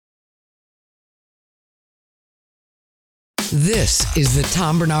This is the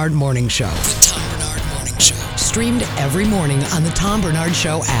Tom Barnard Morning Show. The Tom Barnard Morning Show. Streamed every morning on the Tom Barnard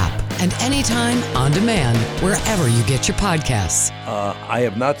Show app and anytime on demand wherever you get your podcasts. I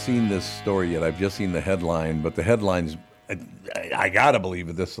have not seen this story yet. I've just seen the headline, but the headline's, I gotta believe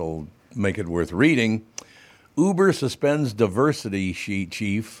that this will make it worth reading. Uber suspends diversity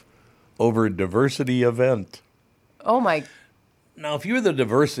chief over diversity event. Oh my. Now, if you're the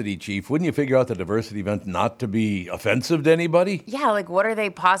diversity chief, wouldn't you figure out the diversity event not to be offensive to anybody? Yeah, like what are they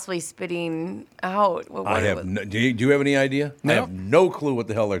possibly spitting out? Do you have any idea? No. I have no clue what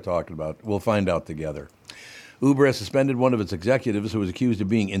the hell they're talking about. We'll find out together. Uber has suspended one of its executives who was accused of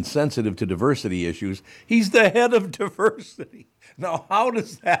being insensitive to diversity issues. He's the head of diversity. Now, how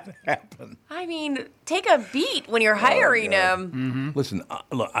does that happen? I mean, take a beat when you're hiring him. Mm-hmm. Listen,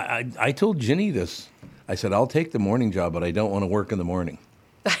 look, I told Ginny this. I said, I'll take the morning job, but I don't want to work in the morning.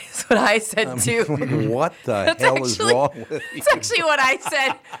 That's what I said, too. What the hell is wrong with you? That's actually what I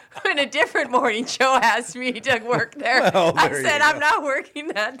said when a different morning show asked me to work there. Well, I there said, you I'm go. not working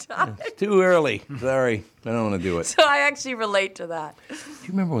that time. It's too early. Sorry. I don't want to do it. So I actually relate to that. Do you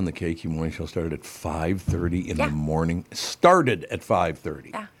remember when the KQ morning show started at 5:30 in Yeah. the morning? Started at 5:30.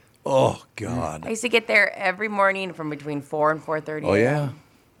 Yeah. Oh, God. I used to get there every morning from between 4 and 4:30. Oh, yeah.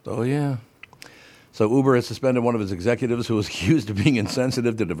 Oh, yeah. So Uber has suspended one of its executives who was accused of being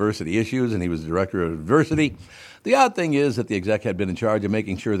insensitive to diversity issues, and he was the director of diversity. The odd thing is that the exec had been in charge of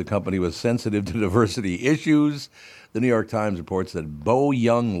making sure the company was sensitive to diversity issues. The New York Times reports that Bo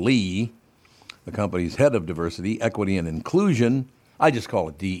Young Lee, the company's head of diversity, equity, and inclusion, I just call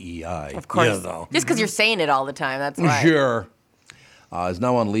it DEI. Of course. You know. Just because you're saying it all the time, that's why. Sure. Is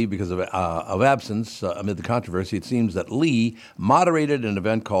now on leave because of absence amid the controversy. It seems that Lee moderated an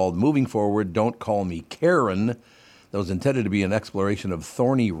event called Moving Forward, Don't Call Me Karen that was intended to be an exploration of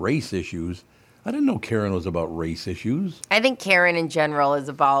thorny race issues. I didn't know Karen was about race issues. I think Karen in general is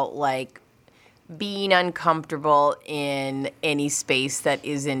about, like, being uncomfortable in any space that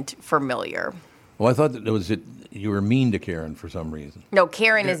isn't familiar. Well, I thought that you were mean to Karen for some reason. No,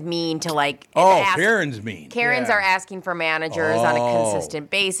 Karen is mean to, like... Karen's mean. Karens Yeah. are asking for managers on a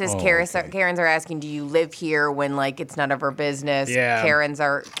consistent basis. Karens are asking, do you live here when, like, it's none of her business? Yeah. Karens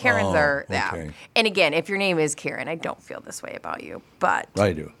are, yeah. okay. And again, if your name is Karen, I don't feel this way about you, but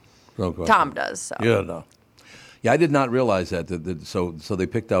I do. No question. Tom does, so. Yeah, no. Yeah, I did not realize that. So they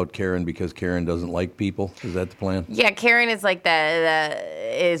picked out Karen because Karen doesn't like people? Is that the plan? Yeah, Karen is like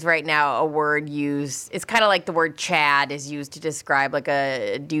is right now a word used. It's kind of like the word Chad is used to describe like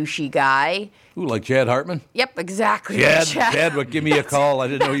a douchey guy. Ooh, like Chad Hartman? Yep, exactly. Chad, would give me a call. I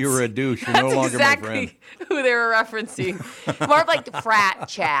didn't know you were a douche. You're no That's longer exactly my friend. who they were referencing. More of like the frat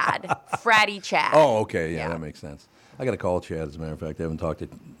Chad. Fratty Chad. Oh, okay. Yeah, Yeah. that makes sense. I got to call Chad, as a matter of fact. I haven't talked to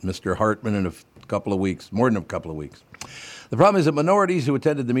Mr. Hartman in a couple of weeks, more than a couple of weeks. The problem is that minorities who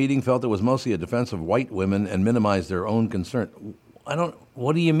attended the meeting felt it was mostly a defense of white women and minimized their own concern.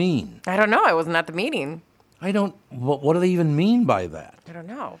 What do you mean? I don't know. I wasn't at the meeting. What do they even mean by that? I don't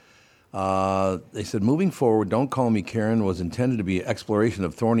know. They said, moving forward, Don't Call Me Karen was intended to be an exploration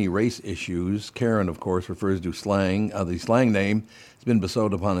of thorny race issues. Karen, of course, refers to slang. The slang name has been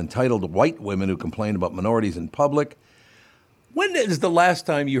bestowed upon entitled white women who complain about minorities in public. When is the last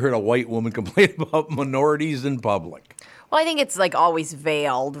time you heard a white woman complain about minorities in public? Well, I think it's like always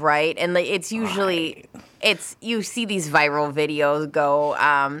veiled, right? And like, it's usually, you see these viral videos go.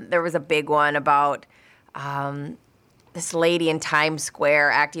 There was a big one about this lady in Times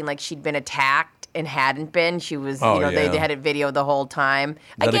Square acting like she'd been attacked and hadn't been. She was, they had it videoed the whole time.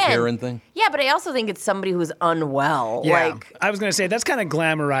 Is that a Karen thing? Yeah, but I also think it's somebody who's unwell. Yeah, Like, I was going to say that's kind of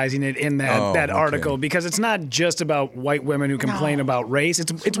glamorizing it in that article because it's not just about white women who complain about race.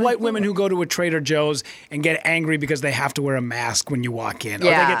 It's white women who go to a Trader Joe's and get angry because they have to wear a mask when you walk in, or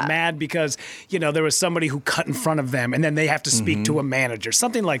they get mad because there was somebody who cut in front of them and then they have to speak to a manager,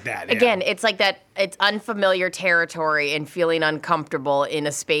 something like that. Yeah. Again, it's like that. It's unfamiliar territory and feeling uncomfortable in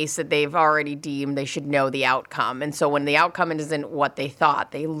a space that they've already deemed they should know the outcome. And so when the outcome isn't what they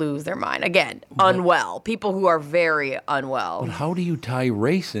thought, they lose their mind. Again, unwell. People who are very unwell. But how do you tie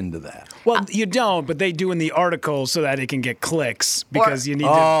race into that? Well, you don't, but they do in the article so that it can get clicks because you need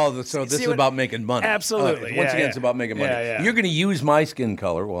to. So this is about making money. Absolutely. Once again, it's about making money. Yeah. You're going to use my skin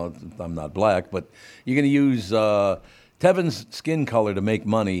color. Well, I'm not black, but you're going to use Tevin's skin color to make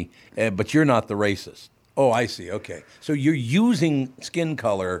money, but you're not the racist. Oh, I see. Okay. So you're using skin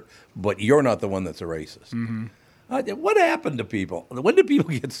color, but you're not the one that's a racist. Mm-hmm. What happened to people? When did people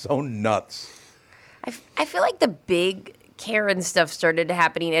get so nuts? I feel like the big Karen stuff started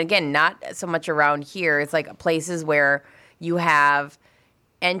happening, and again, not so much around here. It's like places where you have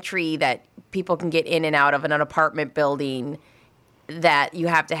entry that people can get in and out of in an apartment building that you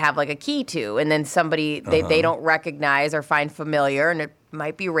have to have like a key to, and then somebody they don't recognize or find familiar, and it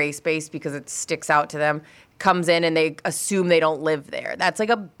might be race-based because it sticks out to them, comes in and they assume they don't live there. That's like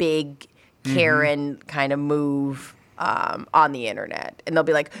a big Karen kind of move on the internet. And they'll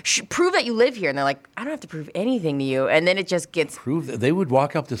be like, prove that you live here. And they're like, I don't have to prove anything to you. And then it just gets... They would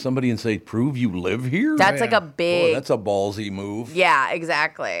walk up to somebody and say, prove you live here? That's like a big... Boy, that's a ballsy move. Yeah,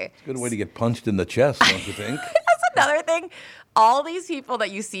 exactly. It's a good way to get punched in the chest, don't you think? That's another thing. All these people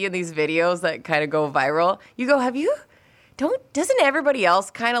that you see in these videos that kind of go viral, you go, doesn't everybody else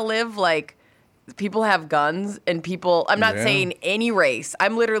kind of live like... People have guns and people, I'm not saying any race.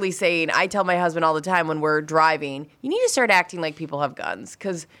 I'm literally saying, I tell my husband all the time when we're driving, you need to start acting like people have guns.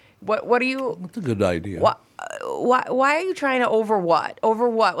 Because what are you? That's a good idea. Why are you trying to over what? Over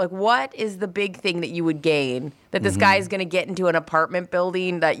what? Like, what is the big thing that you would gain? That this guy is going to get into an apartment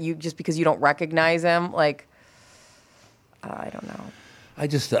building that you, just because you don't recognize him? Like, I don't know. I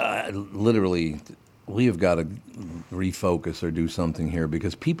just literally... We have got to refocus or do something here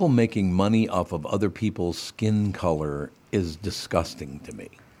because people making money off of other people's skin color is disgusting to me.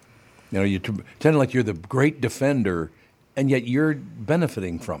 You know, you pretend like you're the great defender, and yet you're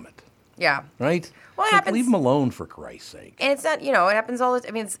benefiting from it. Yeah. Right? Well, it happens. Leave them alone, for Christ's sake. And it's not, it happens all the time.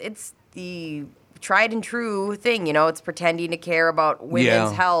 I mean, it's the tried and true thing, it's pretending to care about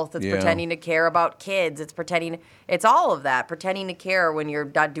women's health. It's pretending to care about kids. It's all of that, pretending to care when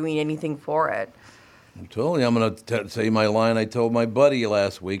you're not doing anything for it. I'm telling you, I'm going to say my line I told my buddy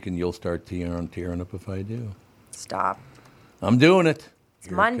last week, and you'll start tearing up if I do. Stop. I'm doing it.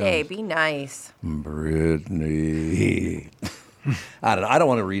 It's Monday. Be nice. Brittany. I don't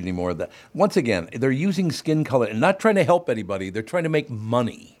want to read any more of that. Once again, they're using skin color and not trying to help anybody. They're trying to make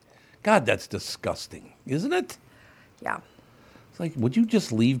money. God, that's disgusting, isn't it? Yeah. It's like, would you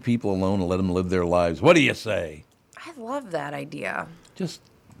just leave people alone and let them live their lives? What do you say? I love that idea. Just...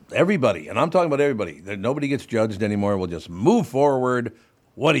 everybody, and I'm talking about everybody. Nobody gets judged anymore. We'll just move forward.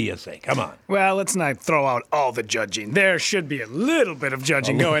 What do you say? Come on. Well, let's not throw out all the judging. There should be a little bit of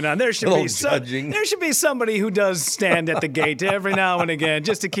judging going on. There should be there should be somebody who does stand at the gate every now and again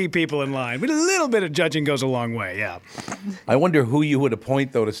just to keep people in line. But a little bit of judging goes a long way, yeah. I wonder who you would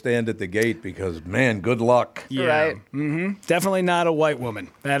appoint, though, to stand at the gate because, man, good luck. Yeah. Right. Mm-hmm. Definitely not a white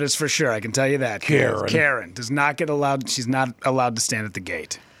woman. That is for sure. I can tell you that. Karen does not get allowed. She's not allowed to stand at the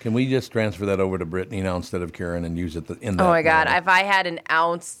gate. Can we just transfer that over to Brittany now instead of Karen and use it in that? Oh my God! manner? If I had an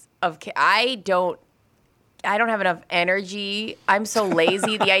ounce of, I don't have enough energy. I'm so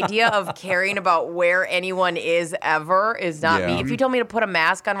lazy. The idea of caring about where anyone is ever is not me. If you told me to put a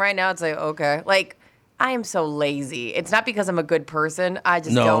mask on right now, it's like okay. Like I am so lazy. It's not because I'm a good person. I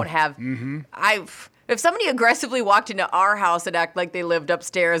just don't have. If somebody aggressively walked into our house and acted like they lived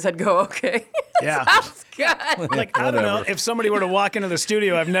upstairs, I'd go, okay. Yeah. Sounds good. Like, I don't know, if somebody were to walk into the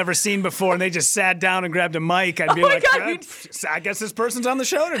studio I've never seen before and they just sat down and grabbed a mic, I'd be like, God, I guess this person's on the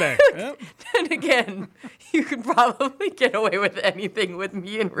show today. Yep. And again, you could probably get away with anything with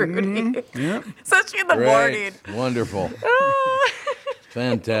me and Rudy. Yep. Especially in the morning. Wonderful.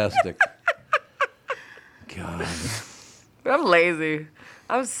 Fantastic. God. I'm lazy.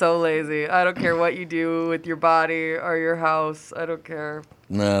 I'm so lazy. I don't care what you do with your body or your house. I don't care.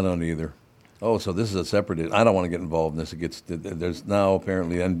 No, I don't either. Oh, so this is a separate... I don't want to get involved in this. There's now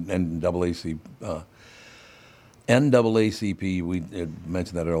apparently NAACP, we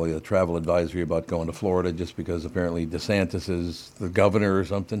mentioned that earlier, the travel advisory about going to Florida just because apparently DeSantis is the governor or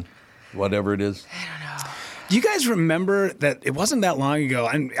something, whatever it is. I don't know. Do you guys remember that it wasn't that long ago,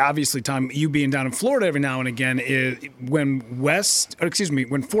 and obviously, Tom, you being down in Florida every now and again, when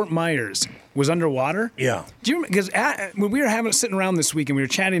Fort Myers was underwater? Yeah. Do you because when we were sitting around this week and we were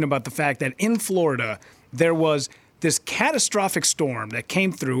chatting about the fact that in Florida there was this catastrophic storm that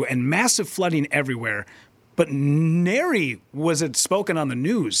came through and massive flooding everywhere, but nary was it spoken on the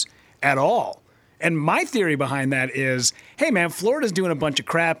news at all. And my theory behind that is, hey man, Florida's doing a bunch of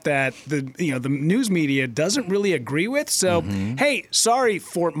crap that the news media doesn't really agree with. So, hey, sorry,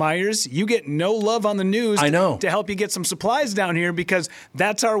 Fort Myers, you get no love on the news. I know. To help you get some supplies down here because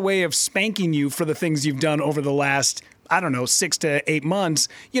that's our way of spanking you for the things you've done over the last 6 to 8 months,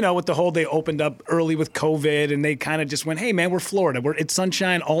 with the whole they opened up early with COVID and they kind of just went, hey, man, we're Florida. It's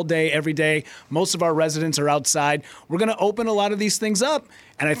sunshine all day, every day. Most of our residents are outside. We're going to open a lot of these things up.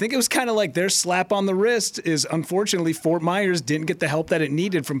 And I think it was kind of like their slap on the wrist is, unfortunately, Fort Myers didn't get the help that it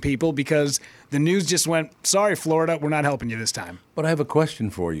needed from people because the news just went, sorry, Florida, we're not helping you this time. But I have a question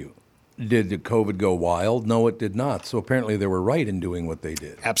for you. Did the COVID go wild? No, it did not. So apparently they were right in doing what they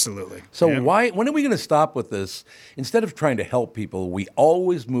did. Absolutely. So when are we going to stop with this? Instead of trying to help people, we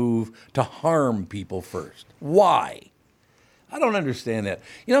always move to harm people first. Why? I don't understand that.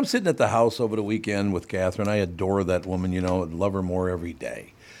 I'm sitting at the house over the weekend with Catherine. I adore that woman, I'd love her more every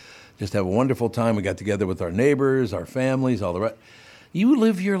day. Just have a wonderful time. We got together with our neighbors, our families, all the rest. You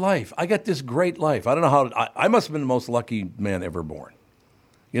live your life. I got this great life. I don't know how, I must have been the most lucky man ever born.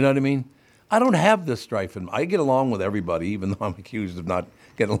 You know what I mean? I don't have this strife. I get along with everybody, even though I'm accused of not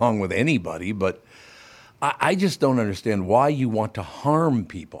getting along with anybody. But I just don't understand why you want to harm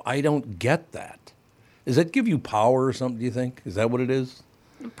people. I don't get that. Does that give you power or something, do you think? Is that what it is?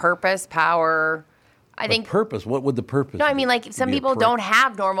 Purpose, power. I think purpose. What would the purpose No, I be? mean, like, some people don't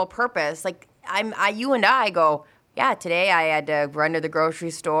have normal purpose. Like, you and I go, yeah, today I had to run to the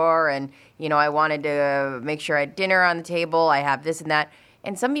grocery store and, I wanted to make sure I had dinner on the table. I have this and that.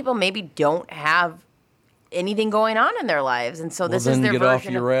 And some people maybe don't have anything going on in their lives. And so this is their version. Then get off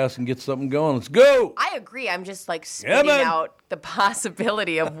your ass and get something going. Let's go. I agree. I'm just like spitting out the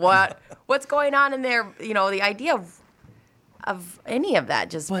possibility of what's going on in there. The idea of any of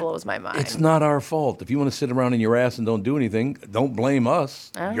that just blows my mind. It's not our fault. If you want to sit around in your ass and don't do anything, don't blame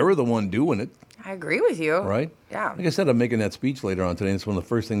us. You're the one doing it. I agree with you. Right? Yeah. Like I said, I'm making that speech later on today. And it's one of the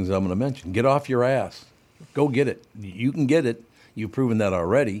first things I'm going to mention. Get off your ass. Go get it. You can get it. You've proven that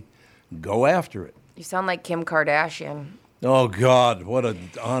already. Go after it. You sound like Kim Kardashian. Oh, God, what an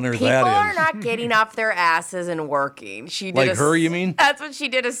honor that is. People are not getting off their asses and working. She did like her, you mean? That's what she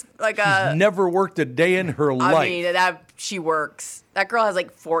did. She's never worked a day in her life. I mean, she works. That girl has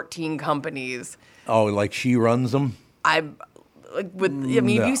like 14 companies. Oh, like she runs them?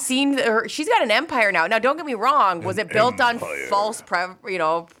 You've seen her. She's got an empire now. Now, don't get me wrong. Was it built on false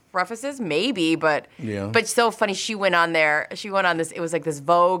prefaces? Maybe, but so funny. She went on this. It was like this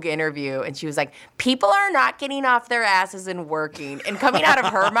Vogue interview, and she was like, "People are not getting off their asses and working." And coming out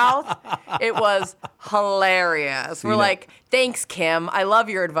of her mouth, it was hilarious. We're like, "Thanks, Kim. I love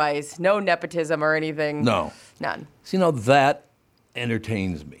your advice. No nepotism or anything. No, none." So that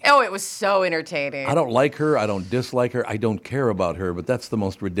entertains me. Oh, it was so entertaining. I don't like her. I don't dislike her. I don't care about her. But that's the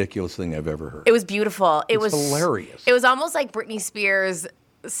most ridiculous thing I've ever heard. It was beautiful. It was hilarious. It was almost like Britney Spears'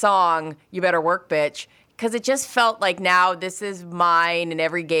 song, "You Better Work, Bitch," because it just felt like now this is mine, and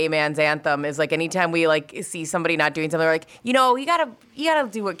every gay man's anthem is like anytime we see somebody not doing something, we're like, you gotta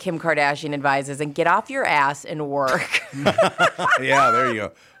do what Kim Kardashian advises and get off your ass and work. Yeah, there you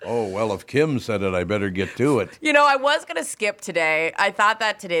go. Oh, well, if Kim said it, I better get to it. I was going to skip today. I thought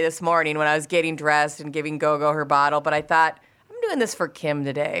that today this morning when I was getting dressed and giving Gogo her bottle, but I thought, I'm doing this for Kim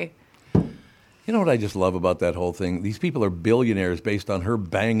today. You know what I just love about that whole thing? These people are billionaires based on her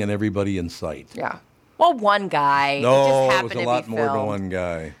banging everybody in sight. Yeah. Well, one guy. No, it was a lot more than one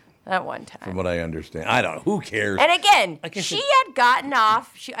guy. At one time. From what I understand. I don't know. Who cares? And again, she had gotten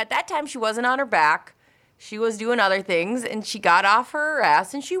off. At that time, she wasn't on her back. She was doing other things, and she got off her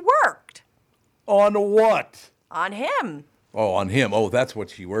ass, and she worked. On what? On him. Oh, on him. Oh, that's what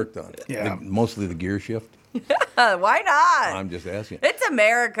she worked on. Yeah. Mostly the gear shift? Why not? I'm just asking. It's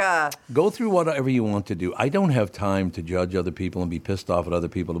America. Go through whatever you want to do. I don't have time to judge other people and be pissed off at other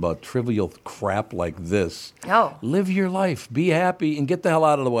people about trivial crap like this. No. Live your life. Be happy and get the hell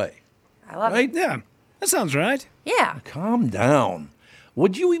out of the way. I love Right? it. Yeah, that sounds right. Yeah. Calm down.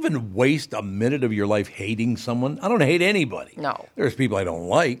 Would you even waste a minute of your life hating someone? I don't hate anybody. No. There's people I don't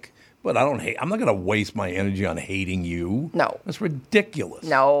like, but I'm not going to waste my energy on hating you. No. That's ridiculous.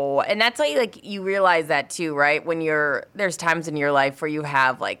 No. And that's why you realize that too, right? When there's times in your life where you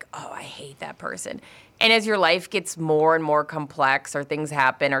have I hate that person. And as your life gets more and more complex or things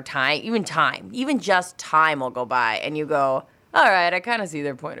happen or even just time will go by and you go, all right, I kind of see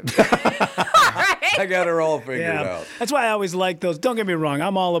their point of view. Right? I got her all figured out. That's why I always like those. Don't get me wrong.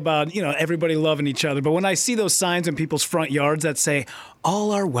 I'm all about, everybody loving each other. But when I see those signs in people's front yards that say,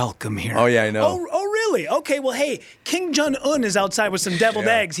 all are welcome here. Oh, yeah, I know. Oh, really? Okay, well, hey, King Jong-un is outside with some deviled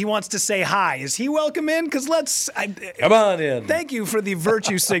eggs. He wants to say hi. Is he welcome in? Because come on in. Thank you for the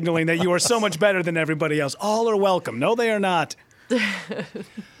virtue signaling that you are so much better than everybody else. All are welcome. No, they are not.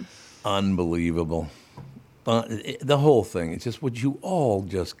 Unbelievable. The whole thing, it's just, would you all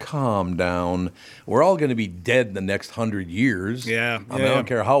just calm down? We're all going to be dead the next 100 years. Yeah. I mean, I don't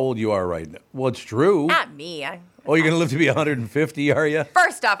care how old you are right now. Well, it's true. Not me. You're going to live to be 150, are you?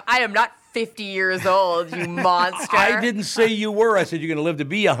 First off, I am not 50 years old, you monster. I didn't say you were. I said you're going to live to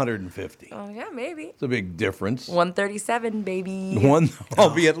be 150. Oh, yeah, maybe. It's a big difference. 137, baby. I'll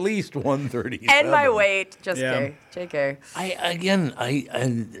be at least 137. And my weight. Just JK.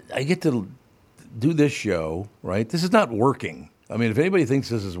 I get to do this show, right? This is not working. I mean, if anybody thinks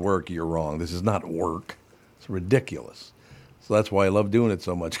this is work, you're wrong. This is not work. It's ridiculous. So that's why I love doing it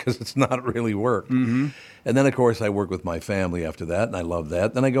so much, because it's not really work. Mm-hmm. And then, of course, I work with my family after that, and I love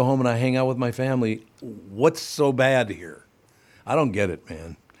that. Then I go home and I hang out with my family. What's so bad here? I don't get it,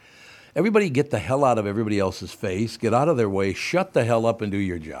 man. Everybody get the hell out of everybody else's face. Get out of their way. Shut the hell up and do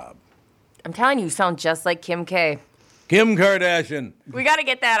your job. I'm telling you, you sound just like Kim K. Kim Kardashian. We got to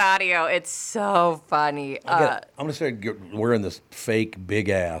get that audio. It's so funny. I'm going to start wearing this fake big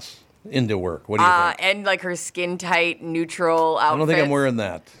ass into work. What do you think? And like her skin tight, neutral outfit. I don't think I'm wearing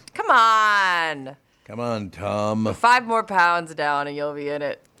that. Come on. Come on, Tom. 5 more pounds down and you'll be in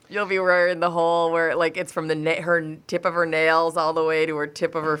it. You'll be wearing the whole where like it's from her tip of her nails all the way to her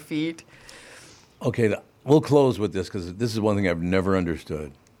tip of her feet. Okay, we'll close with this because this is one thing I've never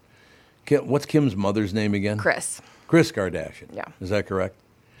understood. What's Kim's mother's name again? Kris Kardashian. Yeah. Is that correct?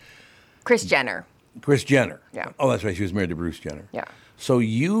 Kris Jenner. Kris Jenner. Yeah. Oh, that's right. She was married to Bruce Jenner. Yeah. So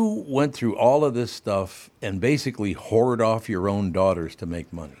you went through all of this stuff and basically whored off your own daughters to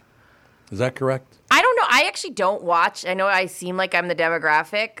make money. Is that correct? I don't know. I actually don't watch. I know I seem like I'm the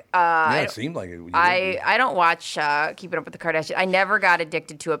demographic. Yeah, it seemed like it. I don't watch Keeping Up with the Kardashians. I never got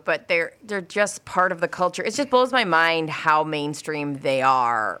addicted to it, but they're just part of the culture. It just blows my mind how mainstream they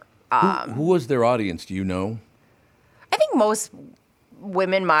are. Who was their audience? Do you know? I think most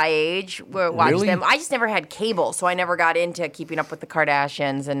women my age watch Really? them. I just never had cable, so I never got into Keeping Up with the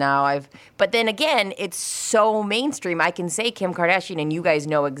Kardashians, and now But then again, it's so mainstream. I can say Kim Kardashian, and you guys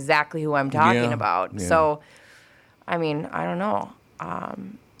know exactly who I'm talking about. Yeah. So, I mean, I don't know.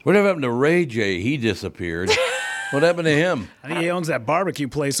 Whatever happened to Ray J? He disappeared. What happened to him? I think he owns that barbecue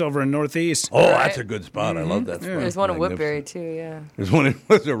place over in Northeast. Oh, that's a good spot. I love that spot. There's one in Magnificent. Woodbury too. Yeah. There's one in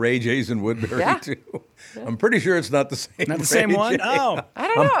was a Ray J's in Woodbury Yeah. too. I'm pretty sure it's not the same. Not the Ray same one? J. Oh. I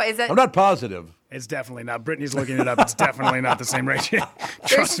don't know. Is that I'm not positive. It's definitely not. Brittany's looking it up. It's definitely not the same Ray J. There's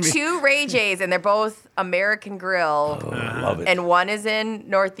Trust me. 2 Ray J's, and they're both American Grill, Love it. and one is in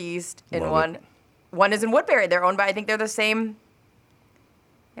Northeast, and Love one is in Woodbury. They're owned by, I think they're the same.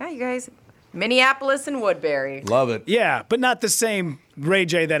 Yeah, you guys, Minneapolis and Woodbury. Love it. Yeah, but not the same Ray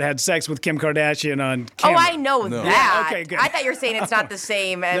J that had sex with Kim Kardashian on Oh, camera. I know No. that. Yeah, okay, good. I thought you were saying it's not the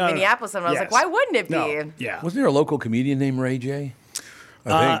same as No, no. Minneapolis. And I was Yes. like, why wouldn't it be? No, yeah. Wasn't there a local comedian named Ray J?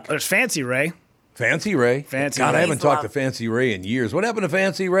 I think. There's Fancy Ray. Fancy Ray? Fancy God, Ray. I haven't He's talked to loved. Fancy Ray in years. What happened to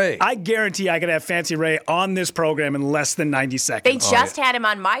Fancy Ray? I guarantee I could have Fancy Ray on this program in less than 90 They seconds. just had him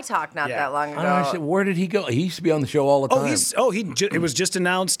on My Talk not Yeah. that long I don't understand. ago. Where did he go? He used to be on the show all the time. It was just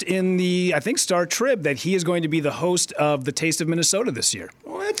announced in the, I think, Star Trib that he is going to be the host of the Taste of Minnesota this year.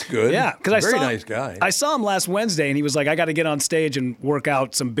 Well, that's good. Yeah, because He's a very nice guy. I saw him last Wednesday, and he was like, "I got to get on stage and work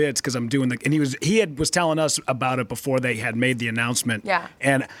out some bits because I'm doing the." And was telling us about it before they had made the announcement. Yeah.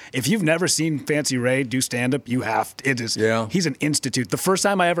 And if you've never seen Fancy Ray do stand up, you have to. It is. Yeah. He's an institute. The first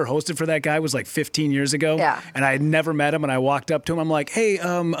time I ever hosted for that guy was like 15 years ago. Yeah. And I had never met him, and I walked up to him. I'm like, "Hey,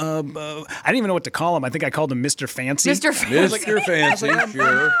 I didn't even know what to call him. I think I called him Mr. Fancy." Mr. Fancy. Mr. Fancy,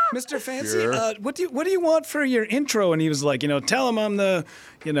 sure. Mr. Fancy, Sure. what do you want for your intro? And he was like, tell him I'm the,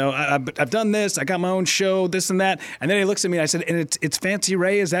 I've done this. I got my own show, this and that. And then he looks at me and I said, and it's Fancy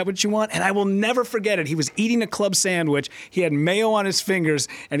Ray. Is that what you want? And I will never forget it. He was eating a club sandwich. He had mayo on his fingers,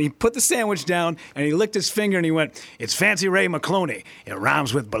 and he put the sandwich down and he licked his finger and he went, "It's Fancy Ray McCloney. It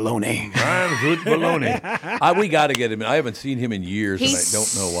rhymes with baloney." Rhymes with baloney. We got to get him. I haven't seen him in years, He's and I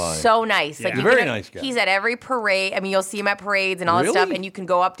don't know why. so nice. Yeah. Like He's you a very can- nice guy. He's at every parade. I mean, you'll see him at parades and all that Really? stuff, and you can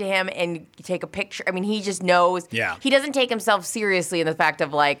go up to him and you take a picture. I mean, he just knows. Yeah. He doesn't take himself seriously in the fact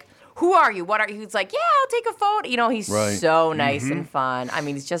of like, who are you? What are you? He's like, yeah, I'll take a photo. He's Right. so nice and fun. I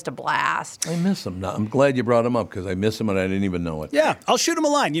mean, he's just a blast. I miss him now. I'm glad you brought him up because I miss him and I didn't even know it. Yeah, I'll shoot him a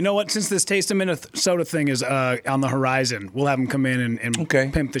line. You know what? Since this Taste of Minnesota thing is on the horizon, we'll have him come in and Okay.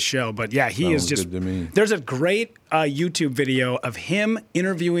 pimp the show. But yeah, he Sounds is just. good to me. There's a great YouTube video of him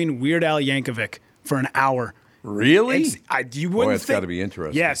interviewing Weird Al Yankovic for an hour. Really? You wouldn't it's think, gotta be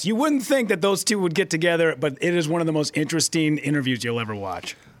interesting. Yes, you wouldn't think that those two would get together, but it is one of the most interesting interviews you'll ever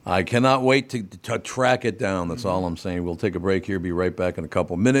watch. I cannot wait to track it down. That's all I'm saying. We'll take a break here. Be right back in a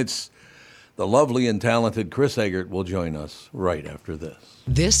couple minutes. The lovely and talented Chris Egert will join us right after this.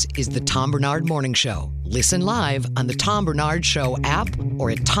 This is the Tom Barnard Morning Show. Listen live on the Tom Barnard Show app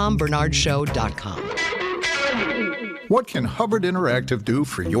or at tombernardshow.com. What can Hubbard Interactive do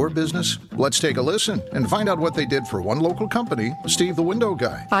for your business? Let's take a listen and find out what they did for one local company, Steve the Window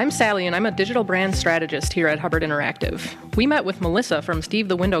Guy. I'm Sally, and I'm a digital brand strategist here at Hubbard Interactive. We met with Melissa from Steve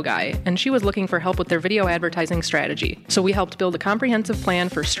the Window Guy, and she was looking for help with their video advertising strategy. So we helped build a comprehensive plan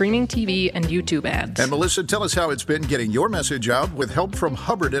for streaming TV and YouTube ads. And Melissa, tell us how it's been getting your message out with help from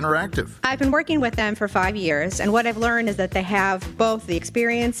Hubbard Interactive. I've been working with them for 5 years, and what I've learned is that they have both the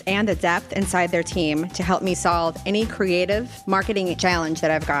experience and the depth inside their team to help me solve any creative marketing challenge that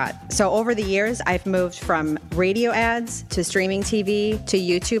I've got. So over the years, I've moved from radio ads to streaming TV to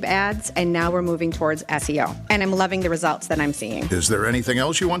YouTube ads, and now we're moving towards SEO. And I'm loving the results that I'm seeing. Is there anything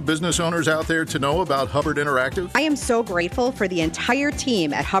else you want business owners out there to know about Hubbard Interactive? I am so grateful for the entire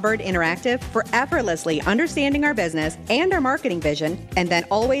team at Hubbard Interactive for effortlessly understanding our business and our marketing vision, and then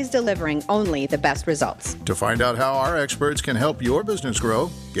always delivering only the best results. To find out how our experts can help your business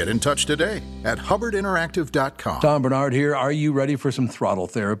grow, get in touch today at hubbardinteractive.com. Tom Barnard here. Are you ready for some throttle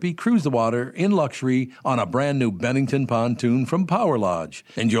therapy? Cruise the water in luxury on a brand new Bennington pontoon from Power Lodge.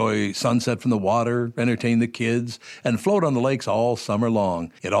 Enjoy sunset from the water, entertain the kids, and float on the lakes all summer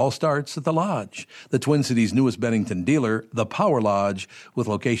long. It all starts at the Lodge, the Twin Cities' newest Bennington dealer, the Power Lodge, with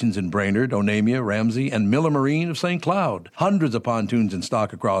locations in Brainerd, Onamia, Ramsey, and Miller Marine of St. Cloud. Hundreds of pontoons in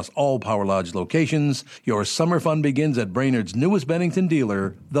stock across all Power Lodge locations. Your summer fun begins at Brainerd's newest Bennington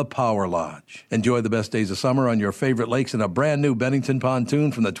dealer, the Power Lodge. Enjoy the best days of summer on your favorite lakes in a brand new Bennington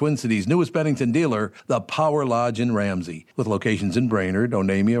pontoon from the Twin Cities' newest Bennington dealer, the Power Lodge in Ramsey, with locations in Brainerd,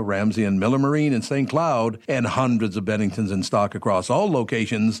 Onamia, Ramsey, and Miller Marine in St. Cloud, and hundreds of Benningtons in stock across all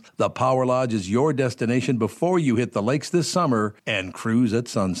locations. The Power Lodge is your destination before you hit the lakes this summer and cruise at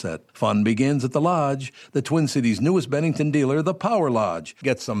sunset. Fun begins at the Lodge, the Twin Cities' newest Bennington dealer, the Power Lodge.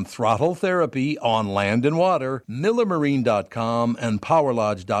 Get some throttle therapy on land and water, millermarine.com and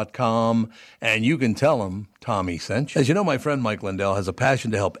powerlodge.com, and you can tell them Tommy sent you. As you know, my friend Mike Lindell has a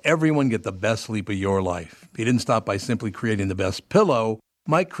passion to help everyone get the best sleep of your life. He didn't stop by simply creating the best pillow.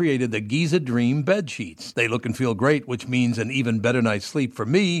 Mike created the Giza Dream bed sheets. They look and feel great, which means an even better night's sleep for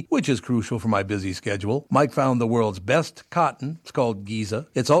me, which is crucial for my busy schedule. Mike found the world's best cotton. It's called Giza.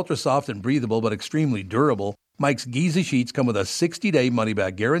 It's ultra soft and breathable, but extremely durable. Mike's Giza sheets come with a 60-day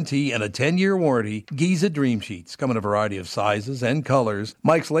money-back guarantee and a 10-year warranty. Giza Dream Sheets come in a variety of sizes and colors.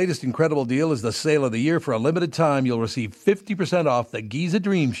 Mike's latest incredible deal is the sale of the year. For a limited time, you'll receive 50% off the Giza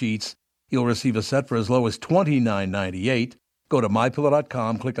Dream Sheets. You'll receive a set for as low as $29.98. Go to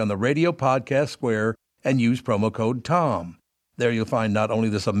MyPillow.com, click on the radio podcast square, and use promo code TOM. There you'll find not only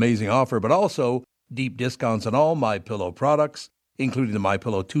this amazing offer, but also deep discounts on all MyPillow products, including the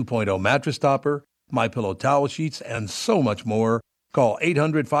MyPillow 2.0 mattress topper, MyPillow towel sheets, and so much more. Call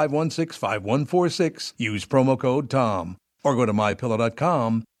 800-516-5146. Use promo code TOM. Or go to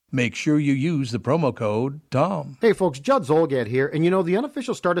MyPillow.com. Make sure you use the promo code TOM. Hey folks, Judd Zolgad here, and you know the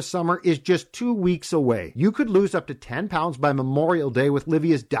unofficial start of summer is just 2 weeks away. You could lose up to 10 pounds by Memorial Day with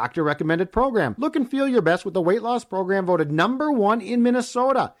Livia's doctor-recommended program. Look and feel your best with the weight loss program voted #1 in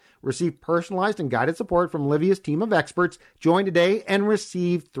Minnesota. Receive personalized and guided support from Livia's team of experts. Join today and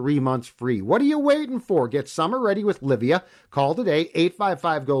receive 3 months free. What are you waiting for? Get summer ready with Livia. Call today,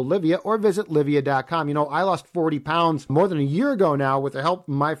 855-GO-LIVIA, or visit livia.com. You know, I lost 40 pounds more than a year ago now with the help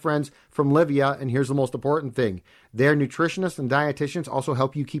of my friends from Livia, and here's the most important thing. Their nutritionists and dietitians also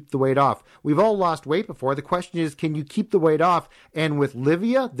help you keep the weight off. We've all lost weight before. The question is, can you keep the weight off? And with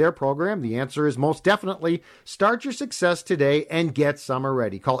Livia, their program, the answer is most definitely. Start your success today and get summer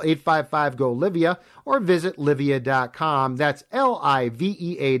ready. Call 855-GO-LIVIA or visit livia.com. That's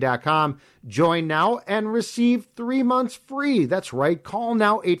LIVEA.com. Join now and receive 3 months free. That's right. Call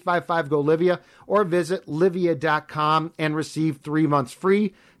now, 855-GO-LIVIA, or visit livia.com and receive 3 months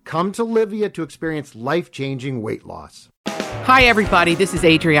free. Come to Livia to experience life-changing weight loss. Hi, everybody. This is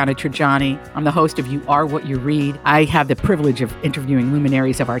Adriana Trajani. I'm the host of You Are What You Read. I have the privilege of interviewing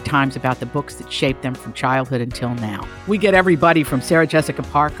luminaries of our times about the books that shaped them from childhood until now. We get everybody from Sarah Jessica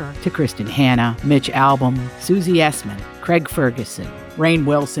Parker to Kristen Hanna, Mitch Albom, Susie Essman, Craig Ferguson, Rainn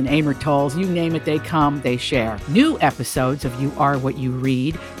Wilson, Amor Tolls, you name it, they come, they share. New episodes of You Are What You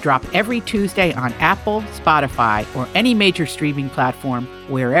Read drop every Tuesday on Apple, Spotify, or any major streaming platform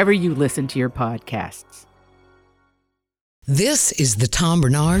wherever you listen to your podcasts. This is the Tom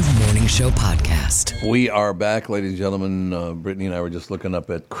Barnard Morning Show podcast. We are back, ladies and gentlemen. Brittany and I were just looking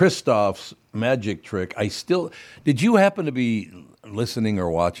up at Christoph's magic trick. Did you happen to be listening or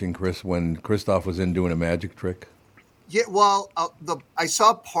watching, Chris, when Christoph was in doing a magic trick? Yeah, well, I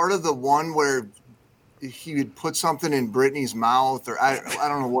saw part of the one where he would put something in Brittany's mouth, or I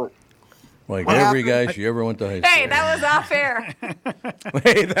don't know what. Like what every happened? Guy she ever went to high school. Hey, that was off air.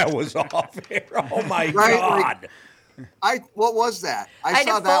 Hey, that was off air. Oh my God. What was that? I had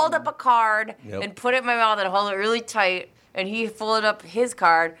saw to that fold one. up a card and put it in my mouth and hold it really tight. And he folded up his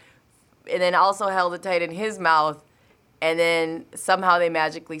card and then also held it tight in his mouth. And then somehow they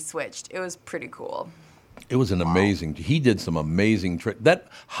magically switched. It was pretty cool. It was an amazing. He did some amazing trick.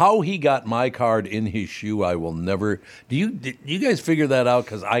 How he got my card in his shoe, I will never. Did you guys figure that out?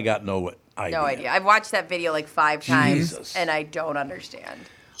 Because I got no idea. No idea. I've watched that video like 5 times, Jesus. and I don't understand.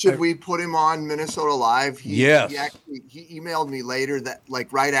 Should we put him on Minnesota Live? Yes. He emailed me later that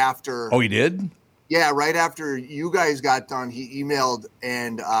right after. Oh, he did? Yeah, right after you guys got done, he emailed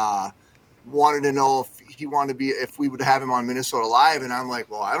and wanted to know if we would have him on Minnesota Live, and I'm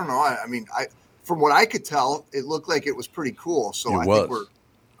like, well, I don't know. I mean, from what I could tell, it looked like it was pretty cool. So I think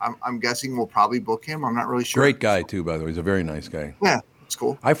I'm guessing we'll probably book him. I'm not really sure. Great guy too, by the way. He's a very nice guy. Yeah, it's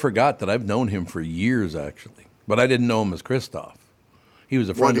cool. I forgot that I've known him for years actually, but I didn't know him as Christoph. He was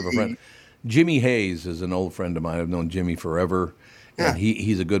a friend of a friend. Jimmy Hayes is an old friend of mine. I've known Jimmy forever, and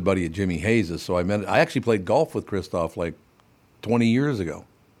he's a good buddy of Jimmy Hayes's. So I actually played golf with Christoph like 20 years ago,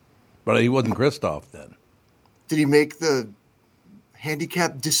 but he wasn't Christoph then. Did he make the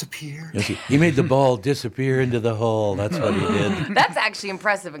handicap disappear? Yes, he made the ball disappear into the hole. That's what he did. That's actually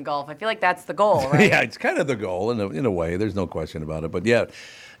impressive in golf. I feel like that's the goal, right? Yeah, it's kind of the goal in a way. There's no question about it. But yeah,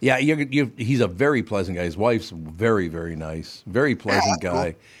 he's a very pleasant guy. His wife's very, very nice, very pleasant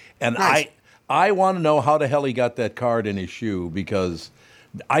guy. Cool. And nice. I want to know how the hell he got that card in his shoe because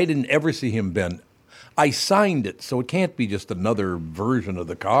I didn't ever see him bend. I signed it, so it can't be just another version of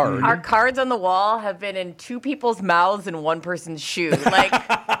the card. Our cards on the wall have been in 2 people's mouths and 1 person's shoe. Like,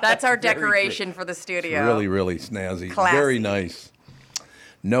 that's our decoration for the studio. It's really, really snazzy. Classy. Very nice.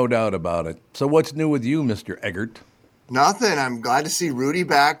 No doubt about it. So what's new with you, Mr. Egert? Nothing. I'm glad to see Rudy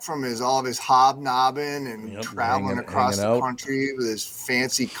back from all of his hobnobbing and traveling across the country with his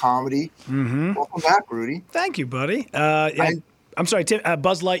fancy comedy. Mm-hmm. Welcome back, Rudy. Thank you, buddy. I'm sorry, Tim,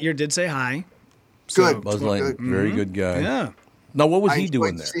 Buzz Lightyear did say hi. Good. Buzz Lightyear, very good guy. Yeah. Now, what was he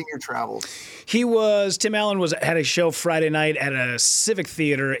doing there? Seeing your travels. Tim Allen had a show Friday night at a Civic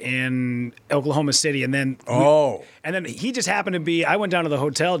Theater in Oklahoma City, and then he just happened to be. I went down to the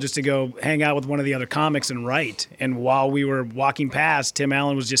hotel just to go hang out with one of the other comics and write. And while we were walking past, Tim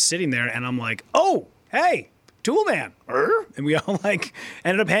Allen was just sitting there, and I'm like, "Oh, hey, Tool Man!" And we all ended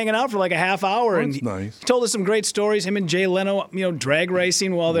up hanging out for like a half hour. That's and nice. He told us some great stories. Him and Jay Leno, drag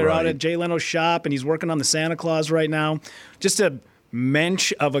racing while they're out at Jay Leno's shop, and he's working on the Santa Claus right now. Just a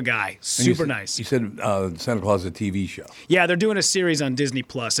mensch of a guy. Super nice. You said Santa Claus is a TV show. Yeah, they're doing a series on Disney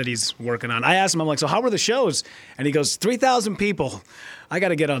Plus that he's working on. I asked him, I'm like, so how were the shows? And he goes, 3,000 people. I got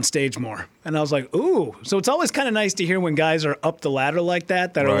to get on stage more. And I was like, ooh. So it's always kind of nice to hear when guys are up the ladder like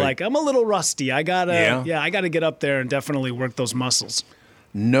that are like, I'm a little rusty. I got to get up there and definitely work those muscles.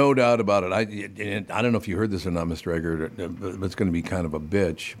 No doubt about it. I don't know if you heard this or not, Mr. Egert, but it's going to be kind of a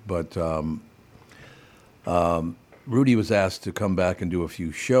bitch. But Rudy was asked to come back and do a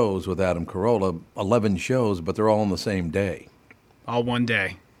few shows with Adam Carolla, 11 shows, but they're all on the same day. All one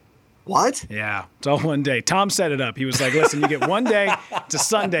day. What? Yeah, it's all one day. Tom set it up. He was like, listen, you get one day. It's a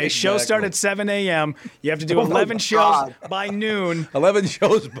Sunday. Show start at 7 a.m. You have to do 11 shows by noon. 11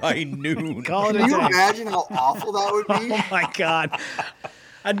 shows by noon. Call it a day. Can you day. imagine how awful that would be? Oh, my God.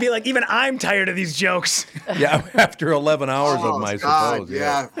 I'd be like, even I'm tired of these jokes. Yeah, after 11 hours of them, I suppose.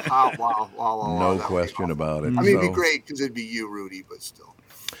 Yeah. Wow. No question about it. I mean, it'd be great because it'd be you, Rudy, but still.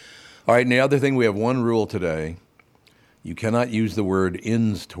 All right, and the other thing, we have one rule today. You cannot use the word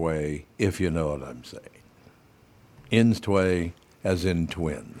instway if you know what I'm saying. Instway as in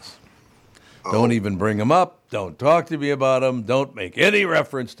twins. Oh. Don't even bring them up. Don't talk to me about them. Don't make any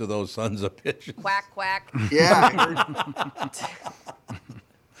reference to those sons of bitches. Quack, quack. Yeah.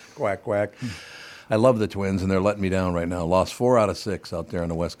 Quack, quack. I love the Twins, and they're letting me down right now. Lost 4 out of 6 out there on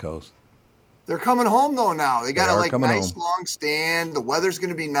the West Coast. They're coming home, though, now. They got a nice home. long stand. The weather's going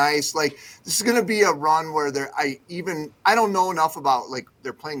to be nice. Like, this is going to be a run where I don't know enough about,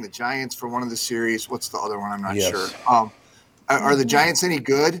 they're playing the Giants for one of the series. What's the other one? I'm not sure. Are the Giants any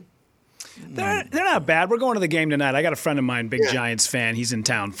good? They're not bad. We're going to the game tonight. I got a friend of mine, big Giants fan. He's in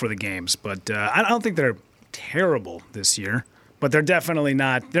town for the games. But I don't think they're terrible this year. But they're definitely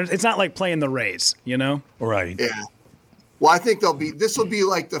not. It's not like playing the Rays, you know? Right. Yeah. Well, I think this will be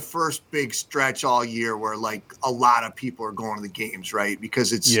like the first big stretch all year where a lot of people are going to the games, right? Because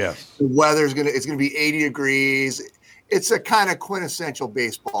the weather's it's gonna be 80 degrees. It's a kind of quintessential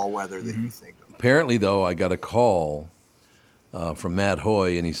baseball weather that you think of. Apparently, though, I got a call from Matt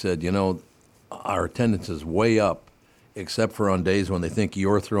Hoy, and he said, our attendance is way up, except for on days when they think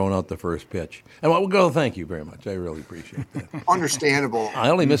you're throwing out the first pitch. And we'll go, thank you very much. I really appreciate that. Understandable. I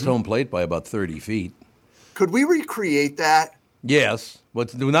only missed home plate by about 30 feet. Could we recreate that? Yes,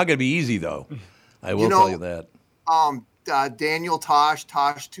 but it's not going to be easy though. I will tell you that. Daniel Tosh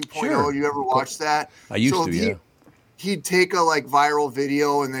 2.0. Sure. You ever watch that? I used to, yeah. He'd take a like viral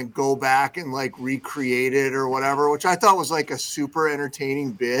video and then go back and like recreate it or whatever, which I thought was like a super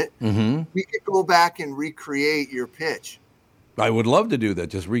entertaining bit. Mm-hmm. We could go back and recreate your pitch. I would love to do that.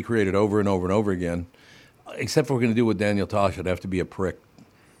 Just recreate it over and over and over again. Except if we're going to do it with Daniel Tosh, I'd have to be a prick.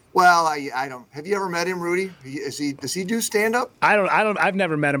 Well, I don't. Have you ever met him, Rudy? Does he do stand up? I don't. I've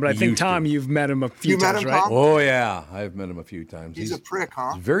never met him, but I think Tom, you've met him a few times, right? Tom? Oh yeah, I've met him a few times. He's a prick,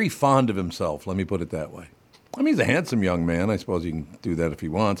 huh? He's very fond of himself. Let me put it that way. I mean, he's a handsome young man. I suppose he can do that if he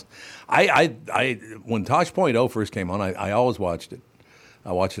wants. When Tosh .0 first came on, I always watched it.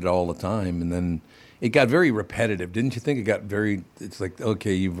 I watched it all the time, and then it got very repetitive. Didn't you think it got very? It's like,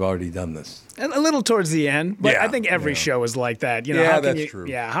 okay, you've already done this. A little towards the end, but Yeah, I think every show is like that. You know, Yeah, how can that's you, true.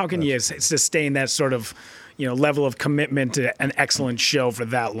 Yeah, how can you sustain that sort of, level of commitment to an excellent show for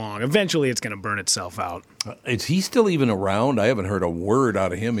that long? Eventually, it's going to burn itself out. Is he still even around? I haven't heard a word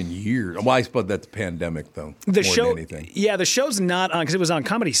out of him in years. Well, I suppose that's the pandemic, though. The more show, than anything. yeah, the show's not on because it was on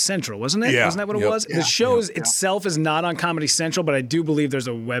Comedy Central, wasn't it? Yeah. Wasn't that what it Yep. was? Yeah. The show itself is not on Comedy Central, but I do believe there's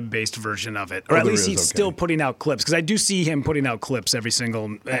a web-based version of it, or at there least is, he's okay. still putting out clips because I do see him putting out clips every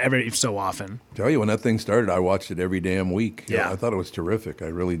so often. Tell you, when that thing started, I watched it every damn week. Yeah. I thought it was terrific. I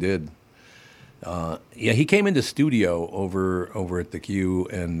really did. He came into studio over at the Q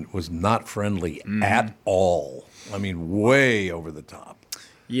and was not friendly at all. I mean, way over the top.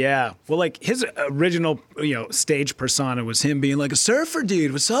 Yeah, well, like his original, stage persona was him being like a surfer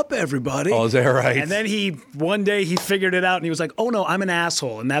dude. What's up, everybody? Oh, is that right? And then one day he figured it out and he was like, "Oh no, I'm an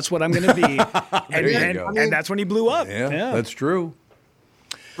asshole, and that's what I'm going to be." and that's when he blew up. Yeah, that's true.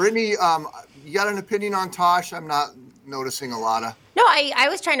 Brittany, you got an opinion on Tosh? I'm not noticing a lot of. No, I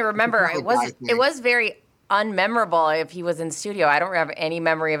was trying to remember. It was very unmemorable if he was in studio. I don't have any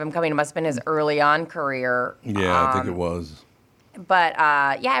memory of him coming. It must have been his early on career. Yeah, I think it was. But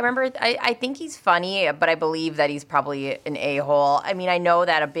I remember. I think he's funny, but I believe that he's probably an a-hole. I mean, I know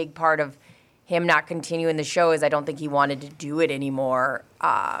that a big part of him not continuing the show is I don't think he wanted to do it anymore.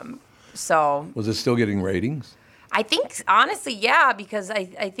 So Was it still getting ratings? I think, honestly, yeah, because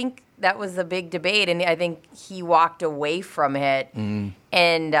I think that was the big debate, and I think he walked away from it.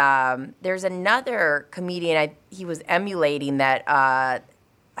 And there's another comedian he was emulating that I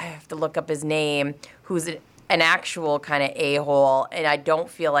have to look up his name, who's an actual kind of a-hole, and I don't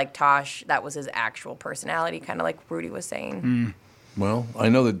feel like Tosh, that was his actual personality, kind of like Rudy was saying. Well, I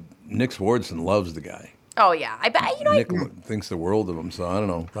know that Nick Swardson loves the guy. Oh, yeah. I bet, Nick thinks the world of him, so I don't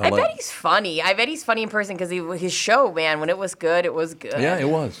know. I bet he's funny. I bet he's funny in person because his show, man, when it was good, it was good. Yeah, it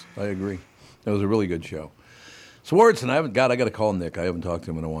was. I agree. It was a really good show. Swardson, I got to call Nick. I haven't talked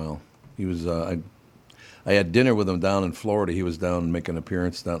to him in a while. He was, I had dinner with him down in Florida. He was down making an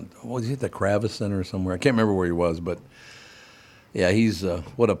appearance down, was he at the Kravis Center or somewhere? I can't remember where he was, but yeah, he's,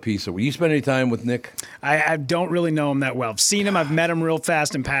 what a piece of, you spend any time with Nick? I don't really know him that well. I've seen him, I've met him real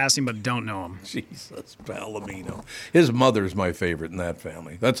fast in passing, but don't know him. Jesus, Palomino. His mother's my favorite in that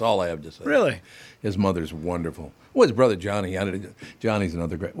family. That's all I have to say. Really? His mother's wonderful. Well, his brother Johnny. Johnny's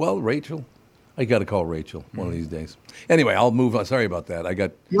another great. Well, Rachel. I got to call Rachel one of these days. Anyway, I'll move on. Sorry about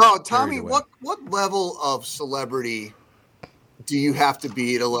that. Tommy, what level of celebrity do you have to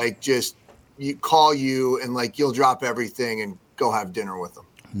be to like just call you and like you'll drop everything and go have dinner with them?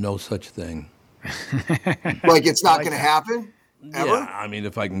 No such thing. Like it's not going to happen? Ever? Yeah, I mean,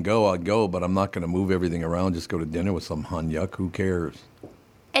 if I can go, I'll go, but I'm not going to move everything around, just go to dinner with some hunyuck. Who cares?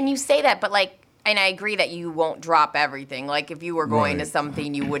 And you say that, but and I agree that you won't drop everything. Like, if you were going to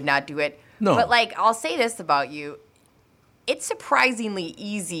something, you would not do it. No. But, I'll say this about you. It's surprisingly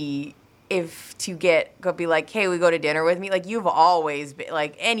easy to be like, hey, we go to dinner with me. Like, you've always been,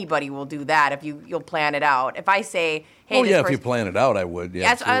 anybody will do that if you'll plan it out. If I say, hey, if you plan it out, I would.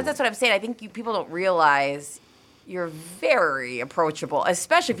 Yeah, that's what I'm saying. I think people don't realize you're very approachable,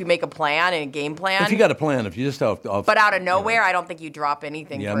 especially if you make a plan and a game plan. If you got a plan, if you just off but out of nowhere, I don't think you drop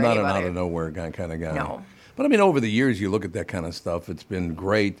anything. Yeah, for I'm not anybody. an out of nowhere kind of guy. No. But I mean, over the years, you look at that kind of stuff. It's been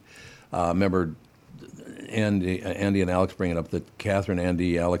great. Remember, Andy and Alex bringing up that Catherine,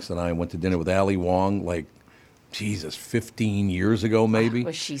 Andy, Alex, and I went to dinner with Ali Wong 15 years ago, maybe.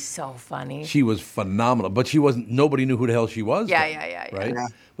 Was she so funny? She was phenomenal, but she wasn't. Nobody knew who the hell she was. Yeah. Right. Yeah.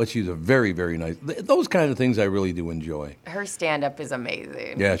 But she's a very, very nice. Those kind of things I really do enjoy. Her stand-up is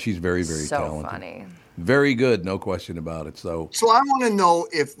amazing. Yeah, she's very, very talented. So funny. Very good, no question about it. So I want to know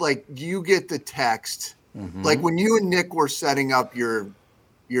if you get the text, like when you and Nick were setting up your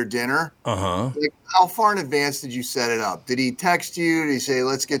your dinner. Uh-huh. Like, how far in advance did you set it up? Did he text you? Did he say,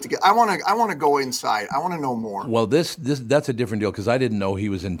 let's get together? I want to go inside. I want to know more. Well, that's a different deal because I didn't know he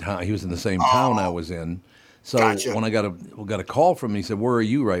was in town. He was in the same town I was in. So Gotcha. when I got a call from him, he said, "Where are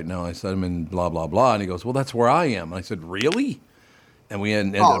you right now?" I said, "I'm in blah blah blah," and he goes, "Well, that's where I am." And I said, "Really?" And we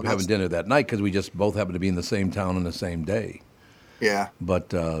ended up having dinner that night because we just both happened to be in the same town on the same day. Yeah.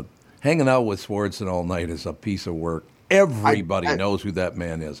 But hanging out with Swartzen all night is a piece of work. Everybody knows who that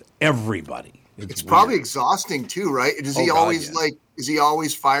man is. Everybody. It's probably exhausting too, right? Is he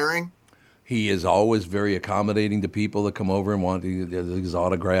always firing? He is always very accommodating to people that come over and want his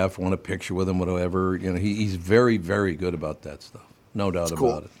autograph, want a picture with him, whatever. You know, he's very, very good about that stuff. No doubt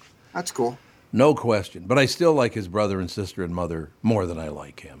about it. That's cool. No question. But I still like his brother and sister and mother more than I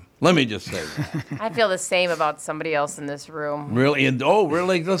like him. Let me just say that. I feel the same about somebody else in this room. Really? And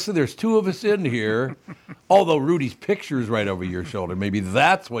really? Listen, there's two of us in here. Although Rudy's picture is right over your shoulder. Maybe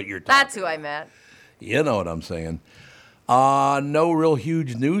that's what you're talking about. That's who I meant. You know what I'm saying. No real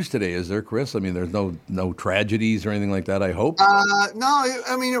huge news today, is there, Chris? I mean, there's no tragedies or anything like that, I hope? No,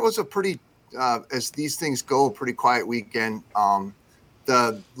 I mean, it was a pretty, as these things go, a pretty quiet weekend.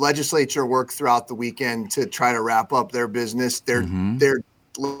 The legislature worked throughout the weekend to try to wrap up their business. Their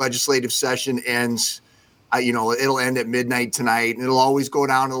legislative session ends, it'll end at midnight tonight, and it'll always go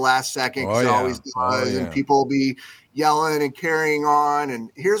down to the last second. It always does, and people will be yelling and carrying on. And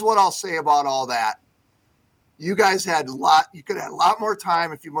here's what I'll say about all that. You guys you could have had a lot more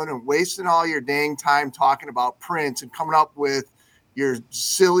time if you wouldn't have wasted all your dang time talking about Prince and coming up with your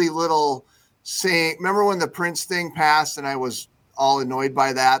silly little saying. Remember when the Prince thing passed and I was all annoyed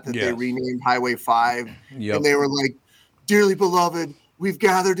by that they renamed Highway 5? Yep. And they were like, "Dearly beloved, we've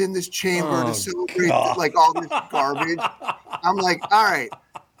gathered in this chamber to celebrate like all this garbage." I'm like, all right,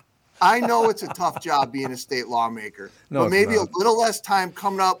 I know it's a tough job being a state lawmaker, but maybe a little less time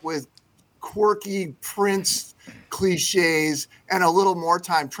coming up with quirky Prince cliches and a little more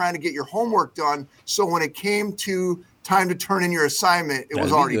time trying to get your homework done. So when it came to time to turn in your assignment, it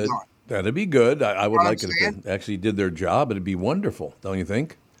was already done. That'd be good. I would like it if they actually did their job. It'd be wonderful, don't you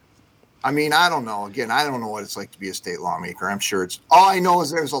think? I mean, I don't know. Again, I don't know what it's like to be a state lawmaker. I'm sure all I know is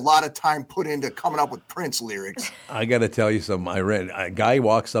there's a lot of time put into coming up with Prince lyrics. I got to tell you something. A guy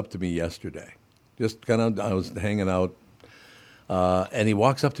walks up to me yesterday. I was hanging out. And he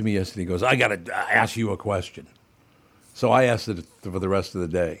walks up to me yesterday. He goes, "I got to ask you a question." So I asked it for the rest of the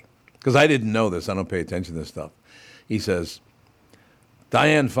day because I didn't know this. I don't pay attention to this stuff. He says,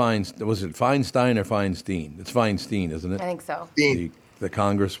 Dianne Feinstein, was it Feinstein or Feinstein? It's Feinstein, isn't it? I think so. Steen. The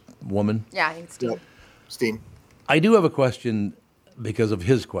congresswoman? Yeah, I think it's Steen. Yep. Steen. I do have a question because of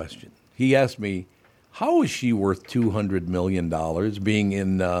his question. He asked me, how is she worth $200 million being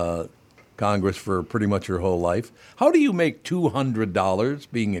in Congress for pretty much her whole life? How do you make $200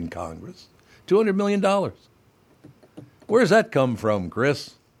 being in Congress? $200 million. Where's that come from,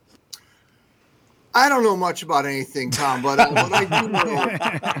 Chris? I don't know much about anything, Tom, but what I do know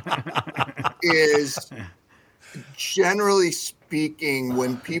is, generally speaking,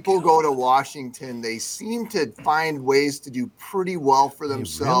 when people go to Washington, they seem to find ways to do pretty well for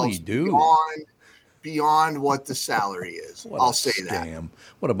themselves. They really do. Beyond what the salary is. I'll say that.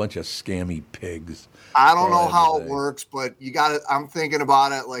 What a bunch of scammy pigs. I don't know how it works, but I'm thinking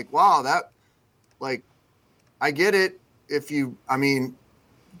about it like, wow, I get it.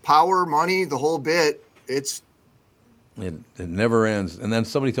 Power, money, the whole bit, it never ends. And then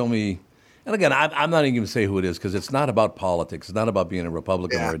somebody told me, and again, I'm not even going to say who it is because it's not about politics. It's not about being a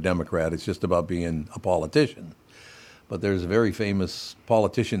Republican or a Democrat. It's just about being a politician. But there's a very famous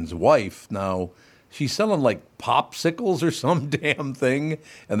politician's wife now. She's selling like popsicles or some damn thing,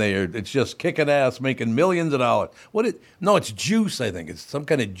 and it's just kicking ass, making millions of dollars. No, it's juice, I think. It's some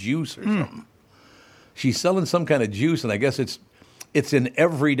kind of juice or something. She's selling some kind of juice, and I guess it's in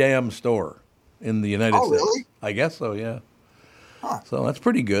every damn store in the United States. Really? I guess so, yeah. Huh. So that's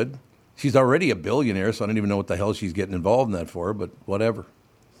pretty good. She's already a billionaire, so I don't even know what the hell she's getting involved in that for, but whatever.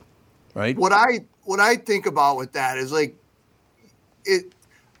 Right? What I think about with that is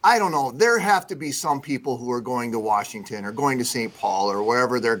I don't know. There have to be some people who are going to Washington or going to St. Paul or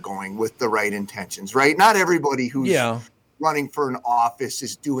wherever they're going with the right intentions, right? Not everybody who's running for an office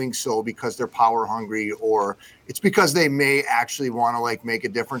is doing so because they're power hungry or it's because they may actually want to make a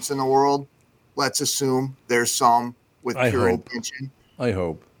difference in the world. Let's assume there's some with pure intention. I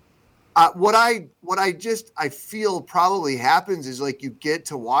hope. What I feel probably happens is you get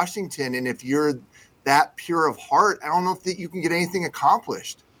to Washington, and if you're that pure of heart, I don't know if you can get anything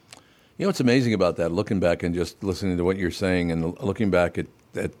accomplished. You know what's amazing about that, looking back and just listening to what you're saying and looking back at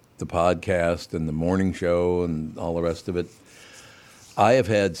the podcast and the morning show and all the rest of it, I have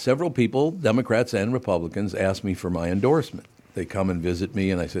had several people, Democrats and Republicans, ask me for my endorsement. They come and visit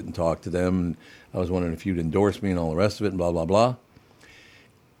me, and I sit and talk to them. And I was wondering if you'd endorse me and all the rest of it, and blah, blah, blah.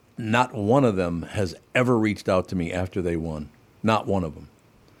 Not one of them has ever reached out to me after they won. Not one of them.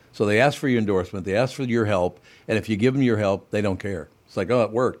 So they ask for your endorsement. They ask for your help. And if you give them your help, they don't care. It's like, oh,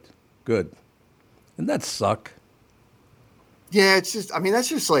 it worked. Good. And that suck. Yeah, it's just, I mean, that's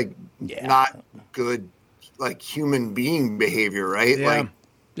just like not good, like human being behavior, right? Yeah. Like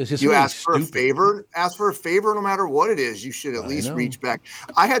It's just you really ask for a favor no matter what it is. You should at least reach back.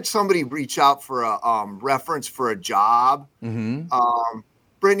 I had somebody reach out for a reference for a job. Mm-hmm.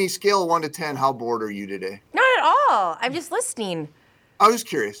 Brittany, scale of 1 to 10, how bored are you today? Not at all. I'm just listening. I was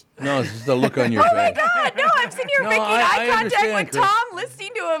curious. No, it's just the look on your face. Oh my God! No, I'm sitting here making eye contact with Chris. Tom,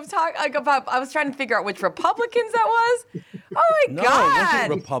 listening to him talk like about. I was trying to figure out which Republicans that was. Oh my No, God! it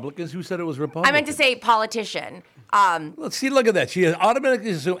wasn't Republicans. Who said it was Republicans? I meant to say politician. Let's see. Look at that. She automatically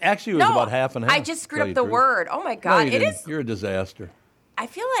assumed. Actually, it was about half and half. I just screwed up the word. Oh my No, God! you It didn't. is. You're a disaster. I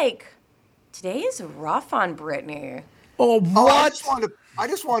feel like today is rough on Brittany. Oh, what? I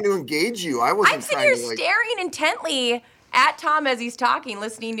just wanted to engage you. I wasn't I'm sitting trying here to, staring intently at Tom as he's talking,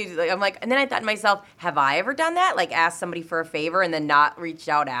 listening to. I'm like, and then I thought to myself, have I ever done that? Like, asked somebody for a favor and then not reached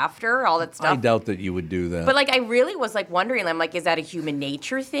out after all that stuff. I doubt that you would do that. But like, I really was like wondering. I'm like, is that a human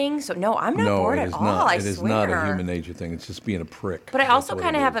nature thing? So no, I'm not bored at all. Not. I It swear. is not a human nature thing. It's just being a prick. But I also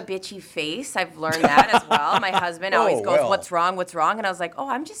kind of have a bitchy face. I've learned that as well. My husband always goes, well. "What's wrong? What's wrong?" And I was like, "Oh,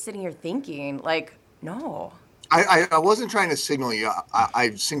 I'm just sitting here thinking, like, no." I wasn't trying to signal you.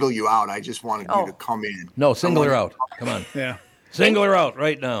 I single you out. I just wanted you to come in. No, single her out. Come on. Yeah. Single her out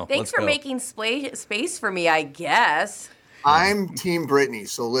right now. Thanks Let's for go. making space for me, I guess. I'm Team Brittany,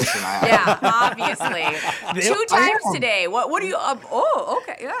 so listen. Yeah, obviously. 2 times today. What do you?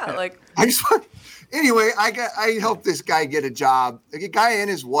 Okay, yeah. Like, I just want, anyway. I helped this guy get a job. Like, a guy and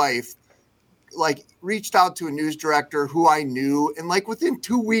his wife, like, reached out to a news director who I knew, and like within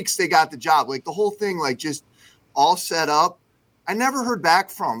 2 weeks they got the job. Like, the whole thing, like, just all set up. I never heard back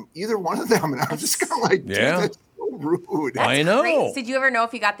from either one of them, and I was just kind of like, dude, that's so rude. that's I know. crazy. Did you ever know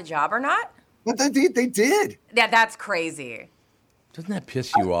if you got the job or not? But they did. Yeah, that's crazy. Doesn't that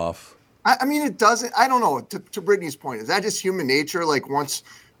piss you off? I mean, it doesn't. I don't know. To Brittany's point, is that just human nature? Like, once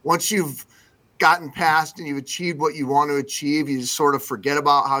you've gotten past and you've achieved what you want to achieve, you just sort of forget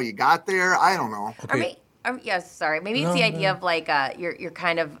about how you got there. I don't know. Okay. Sorry. Maybe it's the idea of like you're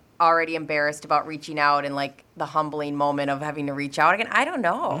kind of already embarrassed about reaching out and like the humbling moment of having to reach out again. I don't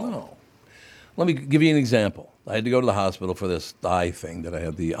know. No. Let me give you an example. I had to go to the hospital for this eye thing that I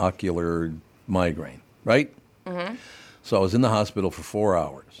had, the ocular migraine, right? Mm-hmm. So I was in the hospital for 4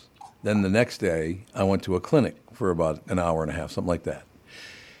 hours. Then the next day, I went to a clinic for about an hour and a half, something like that.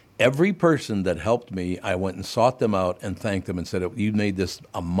 Every person that helped me, I went and sought them out and thanked them and said, you made this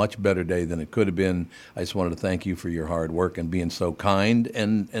a much better day than it could have been. I just wanted to thank you for your hard work and being so kind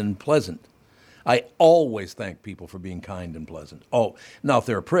and pleasant. I always thank people for being kind and pleasant. Oh, now if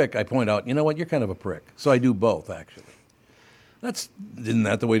they're a prick, I point out, you know what, you're kind of a prick. So I do both, actually. Isn't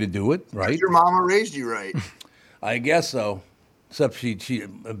that the way to do it, right? Your mama raised you right. I guess so. Except she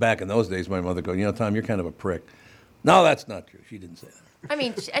back in those days, my mother goes, Tom, you're kind of a prick. No, that's not true. She didn't say that. I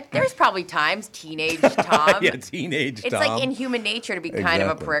mean, there's probably times, teenage Tom. Yeah, teenage It's Tom. like in human nature to be kind of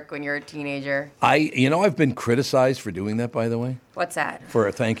a prick when you're a teenager. I've been criticized for doing that, by the way. What's that?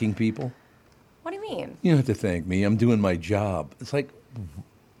 For thanking people. What do you mean? You don't have to thank me. I'm doing my job. It's like,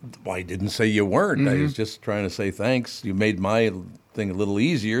 well, I didn't say you weren't. I was just trying to say thanks. You made my thing a little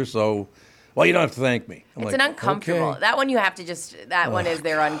easier, so, well, you don't have to thank me. It's an uncomfortable. Okay. That one you have to that one is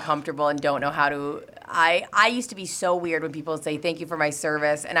they're uncomfortable and don't know how to. I used to be so weird when people say thank you for my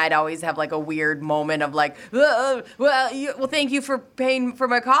service, and I'd always have like a weird moment of like, well, thank you for paying for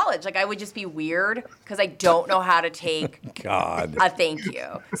my college. Like I would just be weird because I don't know how to take God a thank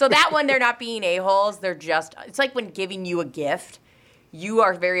you. So that one, they're not being a-holes. They're just, it's like when giving you a gift, you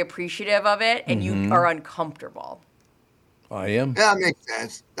are very appreciative of it and you are uncomfortable. I am. Yeah,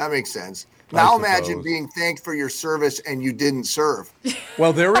 that makes sense. Now imagine being thanked for your service and you didn't serve.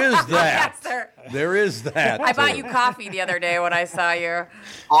 Well, there is that. Yes, sir. There is that. I bought you coffee the other day when I saw you.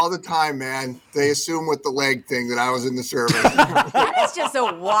 All the time, man. They assume with the leg thing that I was in the service. That is just a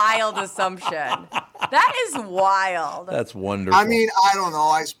wild assumption. That is wild. That's wonderful. I mean, I don't know.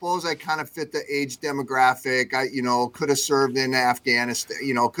 I suppose I kind of fit the age demographic. I, could have served in Afghanistan.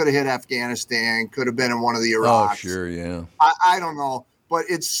 Could have hit Afghanistan. Could have been in one of the Iraqs. Oh, sure, yeah. I don't know, but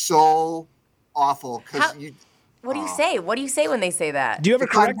it's so awful because What do you say? What do you say when they say that? Do you ever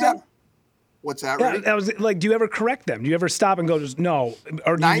correct them? What's that? Yeah, Rick? that was like, do you ever correct them? Do you ever stop and go, just no?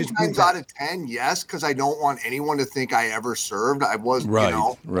 Or do you 9 just times out of 10, yes, because I don't want anyone to think I ever served. I was, Right, you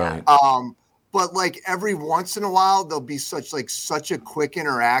know. right. But like every once in a while, there'll be such a quick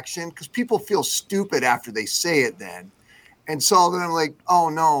interaction because people feel stupid after they say it then. And so then I'm like, oh,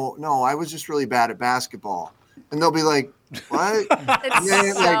 no, I was just really bad at basketball. And they'll be like, what?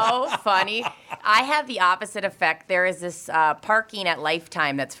 It's so funny. I have the opposite effect. There is this parking at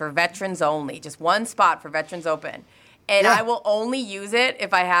Lifetime that's for veterans only, just one spot for veterans open. And I will only use it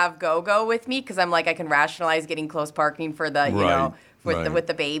if I have Go-Go with me because I'm like, I can rationalize getting close parking for the, you know, with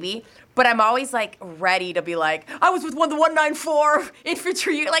the baby. But I'm always like ready to be like, I was with the 194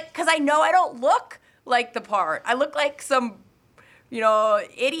 infantry, like, because I know I don't look like the part. I look like some, you know,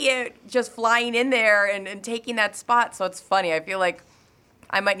 idiot just flying in there and taking that spot. So it's funny. I feel like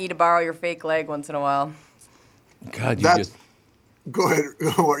I might need to borrow your fake leg once in a while. God, Go ahead.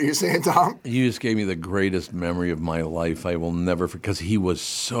 What are you saying, Tom? You just gave me the greatest memory of my life. I will never forget, because he was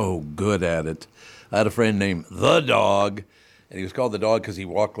so good at it. I had a friend named The Dog, and he was called The Dog because he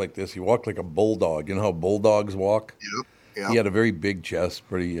walked like this. He walked like a bulldog. You know how bulldogs walk? Yep. He had a very big chest.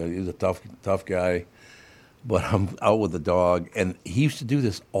 He was a tough guy. But I'm out with the dog, and he used to do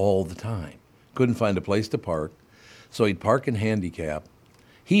this all the time. Couldn't find a place to park, so he'd park in handicap.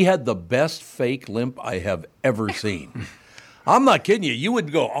 He had the best fake limp I have ever seen. I'm not kidding you. You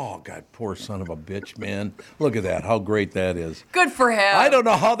would go, oh, God, poor son of a bitch, man. Look at that, how great that is. Good for him. I don't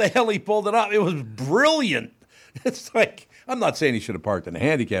know how the hell he pulled it off. It was brilliant. It's like, I'm not saying he should have parked in a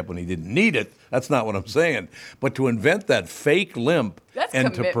handicap when he didn't need it. That's not what I'm saying. But to invent that fake limp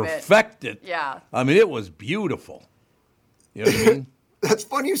and to perfect it, I mean, it was beautiful. You know what I mean? That's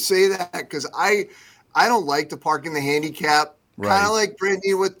funny you say that because I don't like to park in the handicap. Kind of like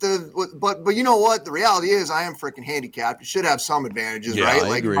Brittany but you know what? The reality is I am freaking handicapped. You should have some advantages, right?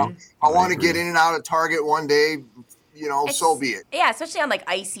 I agree. I want to get in and out of Target one day, you know, so be it. Yeah, especially on like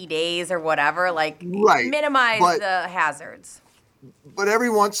icy days or whatever, like minimize the hazards. But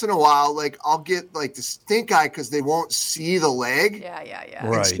every once in a while, like I'll get like the stink eye because they won't see the leg. Yeah.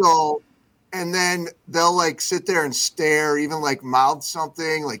 Right. And then they'll like sit there and stare, even like mouth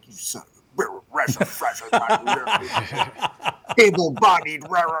something like you son of able-bodied,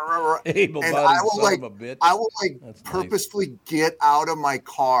 and I will That's purposefully get out of my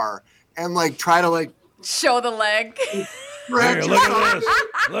car and like try to like show the leg. Here, look at this!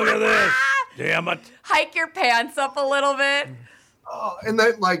 Look at this! Damn it! Hike your pants up a little bit. And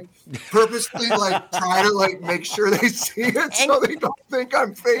then like purposely like try to like make sure they see it so they don't think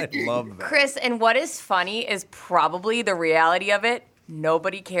I'm faking. I love that. Chris, and what is funny is probably the reality of it.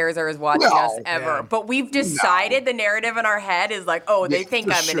 Nobody cares or is watching us ever. Yeah. But we've decided the narrative in our head is like, oh, they think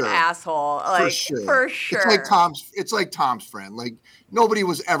I'm an asshole. Like, for sure. It's like Tom's friend. Like nobody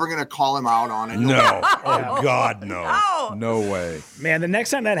was ever gonna call him out on it. No. Oh God, no. No way. Man, the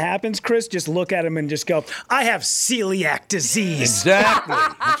next time that happens, Chris, just look at him and just go, I have celiac disease. Exactly.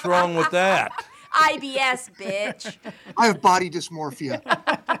 What's wrong with that? IBS, bitch. I have body dysmorphia.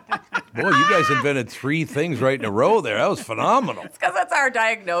 Boy, you guys invented 3 things right in a row there. That was phenomenal. It's because that's our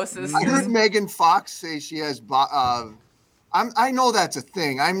diagnosis. I heard Megan Fox say she has. I know that's a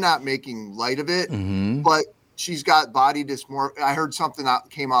thing. I'm not making light of it, but she's got body dysmorphia. I heard something that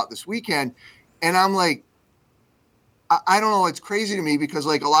came out this weekend, and I'm like, I don't know. It's crazy to me because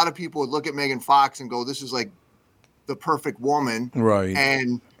like a lot of people would look at Megan Fox and go, "This is like the perfect woman," right?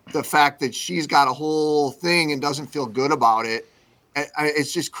 And the fact that she's got a whole thing and doesn't feel good about it.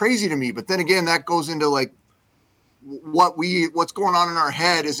 It's just crazy to me. But then again, that goes into like what's going on in our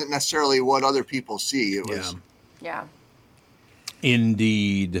head isn't necessarily what other people see. It was, yeah.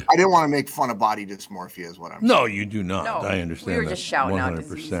 Indeed. I didn't want to make fun of body dysmorphia is what I'm saying. No, you do not. No, I understand that. We were just shouting 100%. out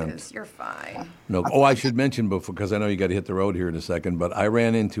diseases. You're fine. No. Oh, I should mention before, because I know you got to hit the road here in a second, but I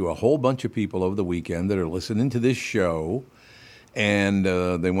ran into a whole bunch of people over the weekend that are listening to this show. And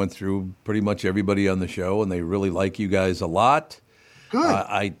they went through pretty much everybody on the show, and they really like you guys a lot. Good.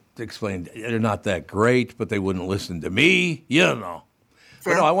 I explained they're not that great, but they wouldn't listen to me. You know.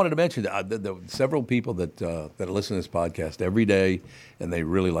 But no, I wanted to mention that several people that listen to this podcast every day, and they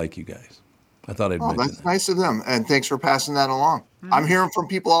really like you guys. I thought I'd mention that's that. nice of them, and thanks for passing that along. I'm hearing from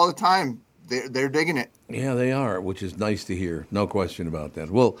people all the time. They're digging it. Yeah, they are, which is nice to hear. No question about that.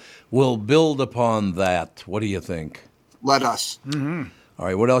 We'll build upon that. What do you think? Let us. All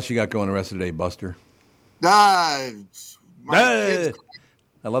right, what else you got going the rest of the day, Buster? Kids,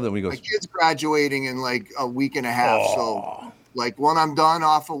 I love that when he goes. My kid's graduating in like a week and a half, so like when I'm done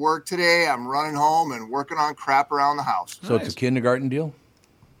off of work today, I'm running home and working on crap around the house. So it's a kindergarten deal?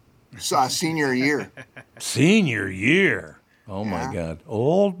 So, senior year. Senior year. Oh, my God.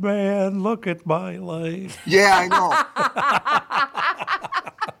 Old man, look at my life. Yeah, I know.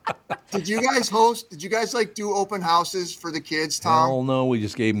 Did you guys host? Did you guys do open houses for the kids, Tom? Hell no, we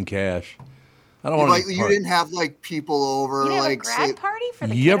just gave them cash. I don't want to. You didn't have people over. You didn't have a grad party for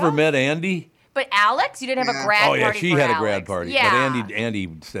the You kiddos? ever met Andy? But Alex, you didn't have a grad party. Oh yeah, she for had a Alex. grad party. Yeah. But Andy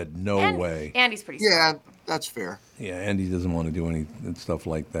said no way. Andy's pretty. Yeah, that's fair. Yeah, Andy doesn't want to do any stuff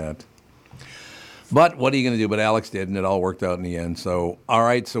like that. But what are you going to do? But Alex did, and it all worked out in the end. So, all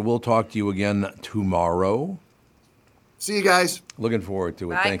right, so we'll talk to you again tomorrow. See you guys. Looking forward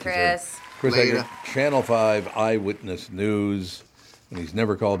to it. Bye, Thank Chris. you, sir. Chris Egert, Channel 5 Eyewitness News. And he's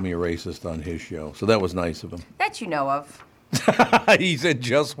never called me a racist on his show. So that was nice of him. That you know of. He said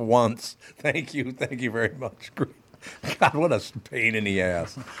just once. Thank you very much. God, what a pain in the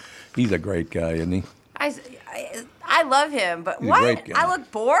ass. He's a great guy, isn't he? I love him, but He's a what? great guy. I look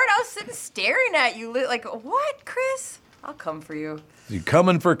bored. I was sitting staring at you, like, what, Chris? I'll come for you. You're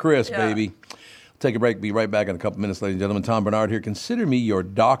coming for Chris, Yeah. baby. Take a break. Be right back in a couple minutes, ladies and gentlemen. Tom Barnard here. Consider me your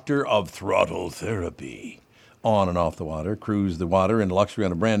doctor of throttle therapy. On and off the water. Cruise the water in luxury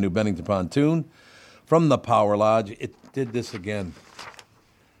on a brand new Bennington pontoon from the Power Lodge. It did this again.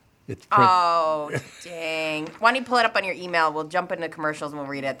 Oh, dang. Why don't you pull it up on your email? We'll jump into commercials and we'll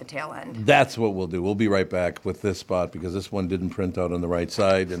read it at the tail end. That's what we'll do. We'll be right back with this spot because this one didn't print out on the right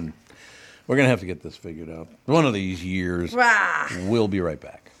side, and we're going to have to get this figured out. One of these years. We'll be right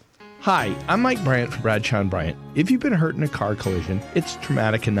back. Hi, I'm Mike Bryant from Bradshaw & Bryant. If you've been hurt in a car collision, it's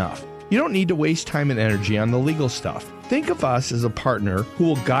traumatic enough. You don't need to waste time and energy on the legal stuff. Think of us as a partner who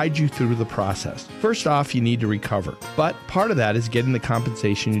will guide you through the process. First off, you need to recover, but part of that is getting the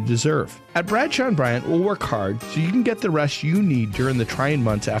compensation you deserve. At Bradshaw & Bryant, we'll work hard so you can get the rest you need during the trying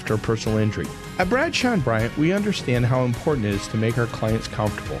months after a personal injury. At Bradshaw & Bryant, we understand how important it is to make our clients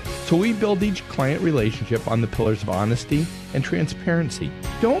comfortable, so we build each client relationship on the pillars of honesty and transparency.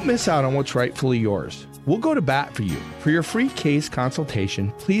 Don't miss out on what's rightfully yours. We'll go to bat for you. For your free case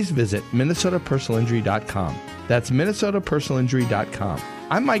consultation, please visit MinnesotaPersonalInjury.com. That's MinnesotaPersonalInjury.com.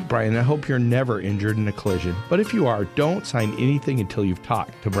 I'm Mike Bryan. I hope you're never injured in a collision, but if you are, don't sign anything until you've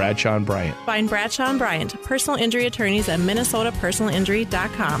talked to Bradshaw & Bryant. Find Bradshaw & Bryant, personal injury attorneys at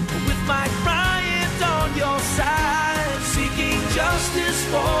MinnesotaPersonalInjury.com. With Mike Bryant on your side, seeking justice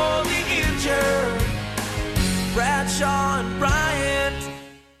for the injured. Bradshaw & Bryant.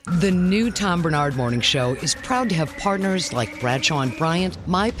 The new Tom Barnard Morning Show is proud to have partners like Bradshaw & Bryant,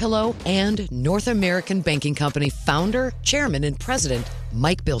 MyPillow, and North American Banking Company founder, chairman, and president,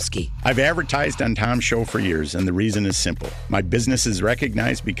 Mike Bilski. I've advertised on Tom's show for years, and the reason is simple. My business is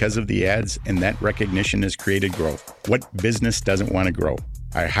recognized because of the ads, and that recognition has created growth. What business doesn't want to grow?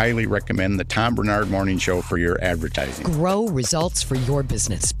 I highly recommend the Tom Barnard Morning Show for your advertising. Grow results for your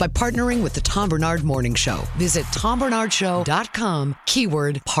business by partnering with the Tom Barnard Morning Show. Visit TomBarnardShow.com,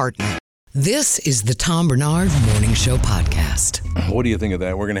 keyword partner. This is the Tom Barnard Morning Show podcast. What do you think of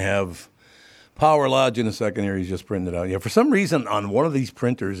that? We're going to have Power Lodge in a second here. He's just printed it out. Yeah, for some reason on one of these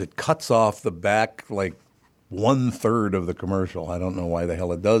printers, it cuts off the back like 1/3 of the commercial. I don't know why the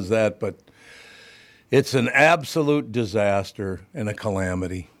hell it does that, but it's an absolute disaster and a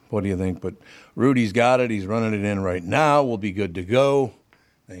calamity. What do you think? But Rudy's got it. He's running it in right now. We'll be good to go.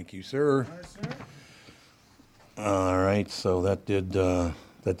 Thank you, sir. All right, so that did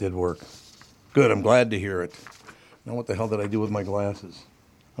work. Good. I'm glad to hear it. Now, what the hell did I do with my glasses?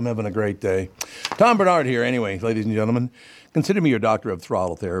 I'm having a great day. Tom Barnard here. Anyway, ladies and gentlemen, consider me your doctor of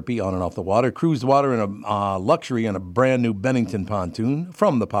throttle therapy on and off the water. Cruise the water in a luxury on a brand new Bennington pontoon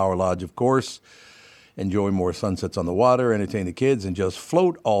from the Power Lodge, of course. Enjoy more sunsets on the water, entertain the kids, and just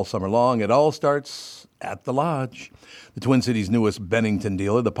float all summer long. It all starts at the Lodge. The Twin Cities' newest Bennington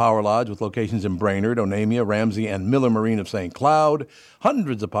dealer, the Power Lodge, with locations in Brainerd, Onamia, Ramsey, and Miller Marine of St. Cloud.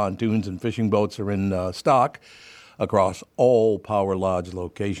 Hundreds of pontoons and fishing boats are in stock across all Power Lodge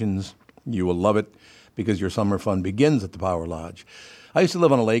locations. You will love it because your summer fun begins at the Power Lodge. I used to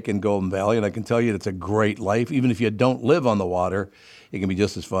live on a lake in Golden Valley, and I can tell you it's a great life. Even if you don't live on the water, it can be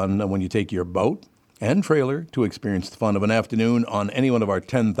just as fun when you take your boat and trailer to experience the fun of an afternoon on any one of our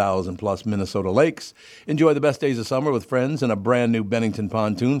 10,000-plus Minnesota lakes. Enjoy the best days of summer with friends in a brand-new Bennington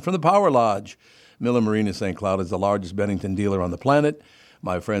pontoon from the Power Lodge. Miller Marine of St. Cloud is the largest Bennington dealer on the planet.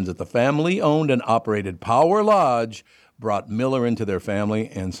 My friends at the family-owned and operated Power Lodge brought Miller into their family,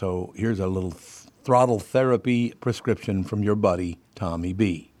 and so here's a little throttle therapy prescription from your buddy, Tommy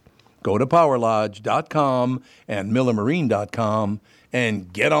B. Go to PowerLodge.com and MillerMarine.com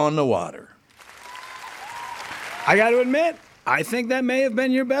and get on the water. I got to admit, I think that may have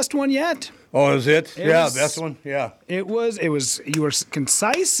been your best one yet. Oh, is it? It Yeah, was- best one. Yeah. It was. You were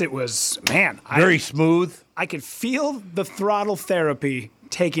concise. It was, man. Very smooth. I could feel the throttle therapy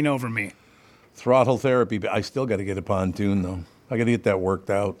taking over me. Throttle therapy, but I still got to get a pontoon, though. I got to get that worked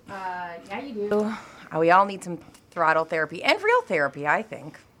out. Yeah, you do. We all need some throttle therapy and real therapy, I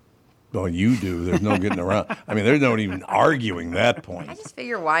think. Oh, you do. There's no getting around. I mean, there's no even arguing that point. I just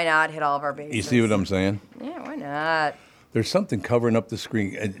figure, why not hit all of our bases? You see what I'm saying? Yeah, why not? There's something covering up the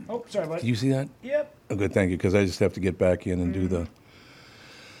screen. Oh, sorry, bud. Do you see that? Yep. Oh, good, thank you, because I just have to get back in and do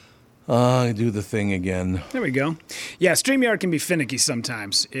the thing again. There we go. Yeah, StreamYard can be finicky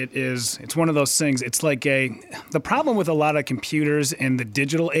sometimes. It's one of those things. It's like the problem with a lot of computers in the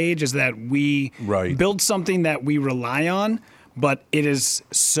digital age is that we build something that we rely on, but it is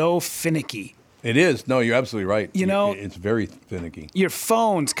so finicky. It is. No, you're absolutely right. You know, it's very finicky. Your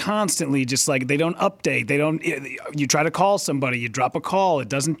phone's constantly just like, they don't update. You try to call somebody, you drop a call, it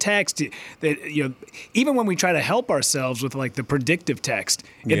doesn't text. Even when we try to help ourselves with like the predictive text,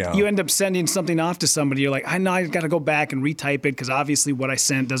 you end up sending something off to somebody. You're like, I know I got to go back and retype it because obviously what I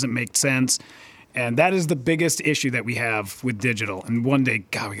sent doesn't make sense. And that is the biggest issue that we have with digital. And one day,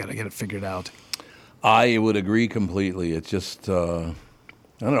 God, we got to get it figured out. I would agree completely. It's just, I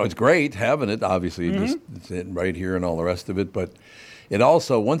don't know, it's great having it, obviously, it's right here and all the rest of it. But it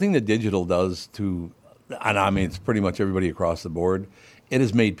also, one thing that digital does to, and I mean, it's pretty much everybody across the board, it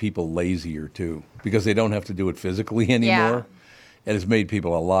has made people lazier too, because they don't have to do it physically anymore. Yeah. It has made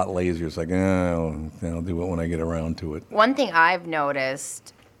people a lot lazier. It's like, I'll do it when I get around to it. One thing I've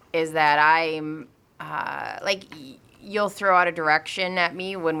noticed is that I'm, you'll throw out a direction at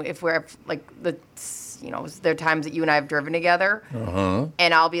me if we're like there are times that you and I have driven together,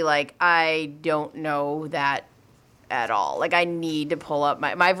 and I'll be like, I don't know that at all. Like, I need to pull up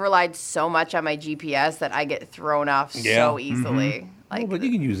I've relied so much on my GPS that I get thrown off so easily. Like, but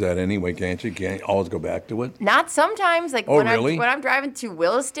you can use that anyway, can't you? Can't always go back to it. Not sometimes. Like, when I'm driving to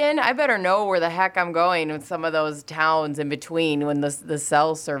Williston, I better know where the heck I'm going with some of those towns in between when the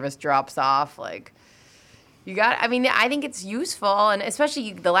cell service drops off. Like, I think it's useful, and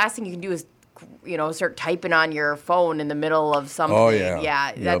especially the last thing you can do is, start typing on your phone in the middle of something. Oh, yeah.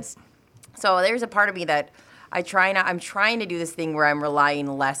 Yeah, so there's a part of me that I'm trying to do this thing where I'm relying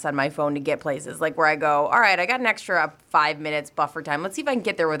less on my phone to get places. Like, where I go, all right, I got an extra 5 minutes buffer time. Let's see if I can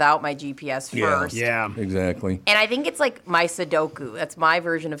get there without my GPS first. Yeah, exactly. And I think it's like my Sudoku. That's my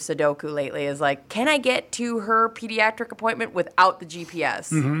version of Sudoku lately, is like, can I get to her pediatric appointment without the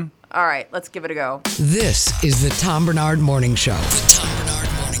GPS? All right, let's give it a go. This is the Tom Barnard Morning Show. The Tom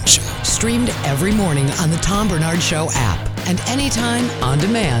Barnard Morning Show. Streamed every morning on the Tom Barnard Show app and anytime on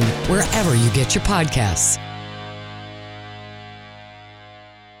demand wherever you get your podcasts.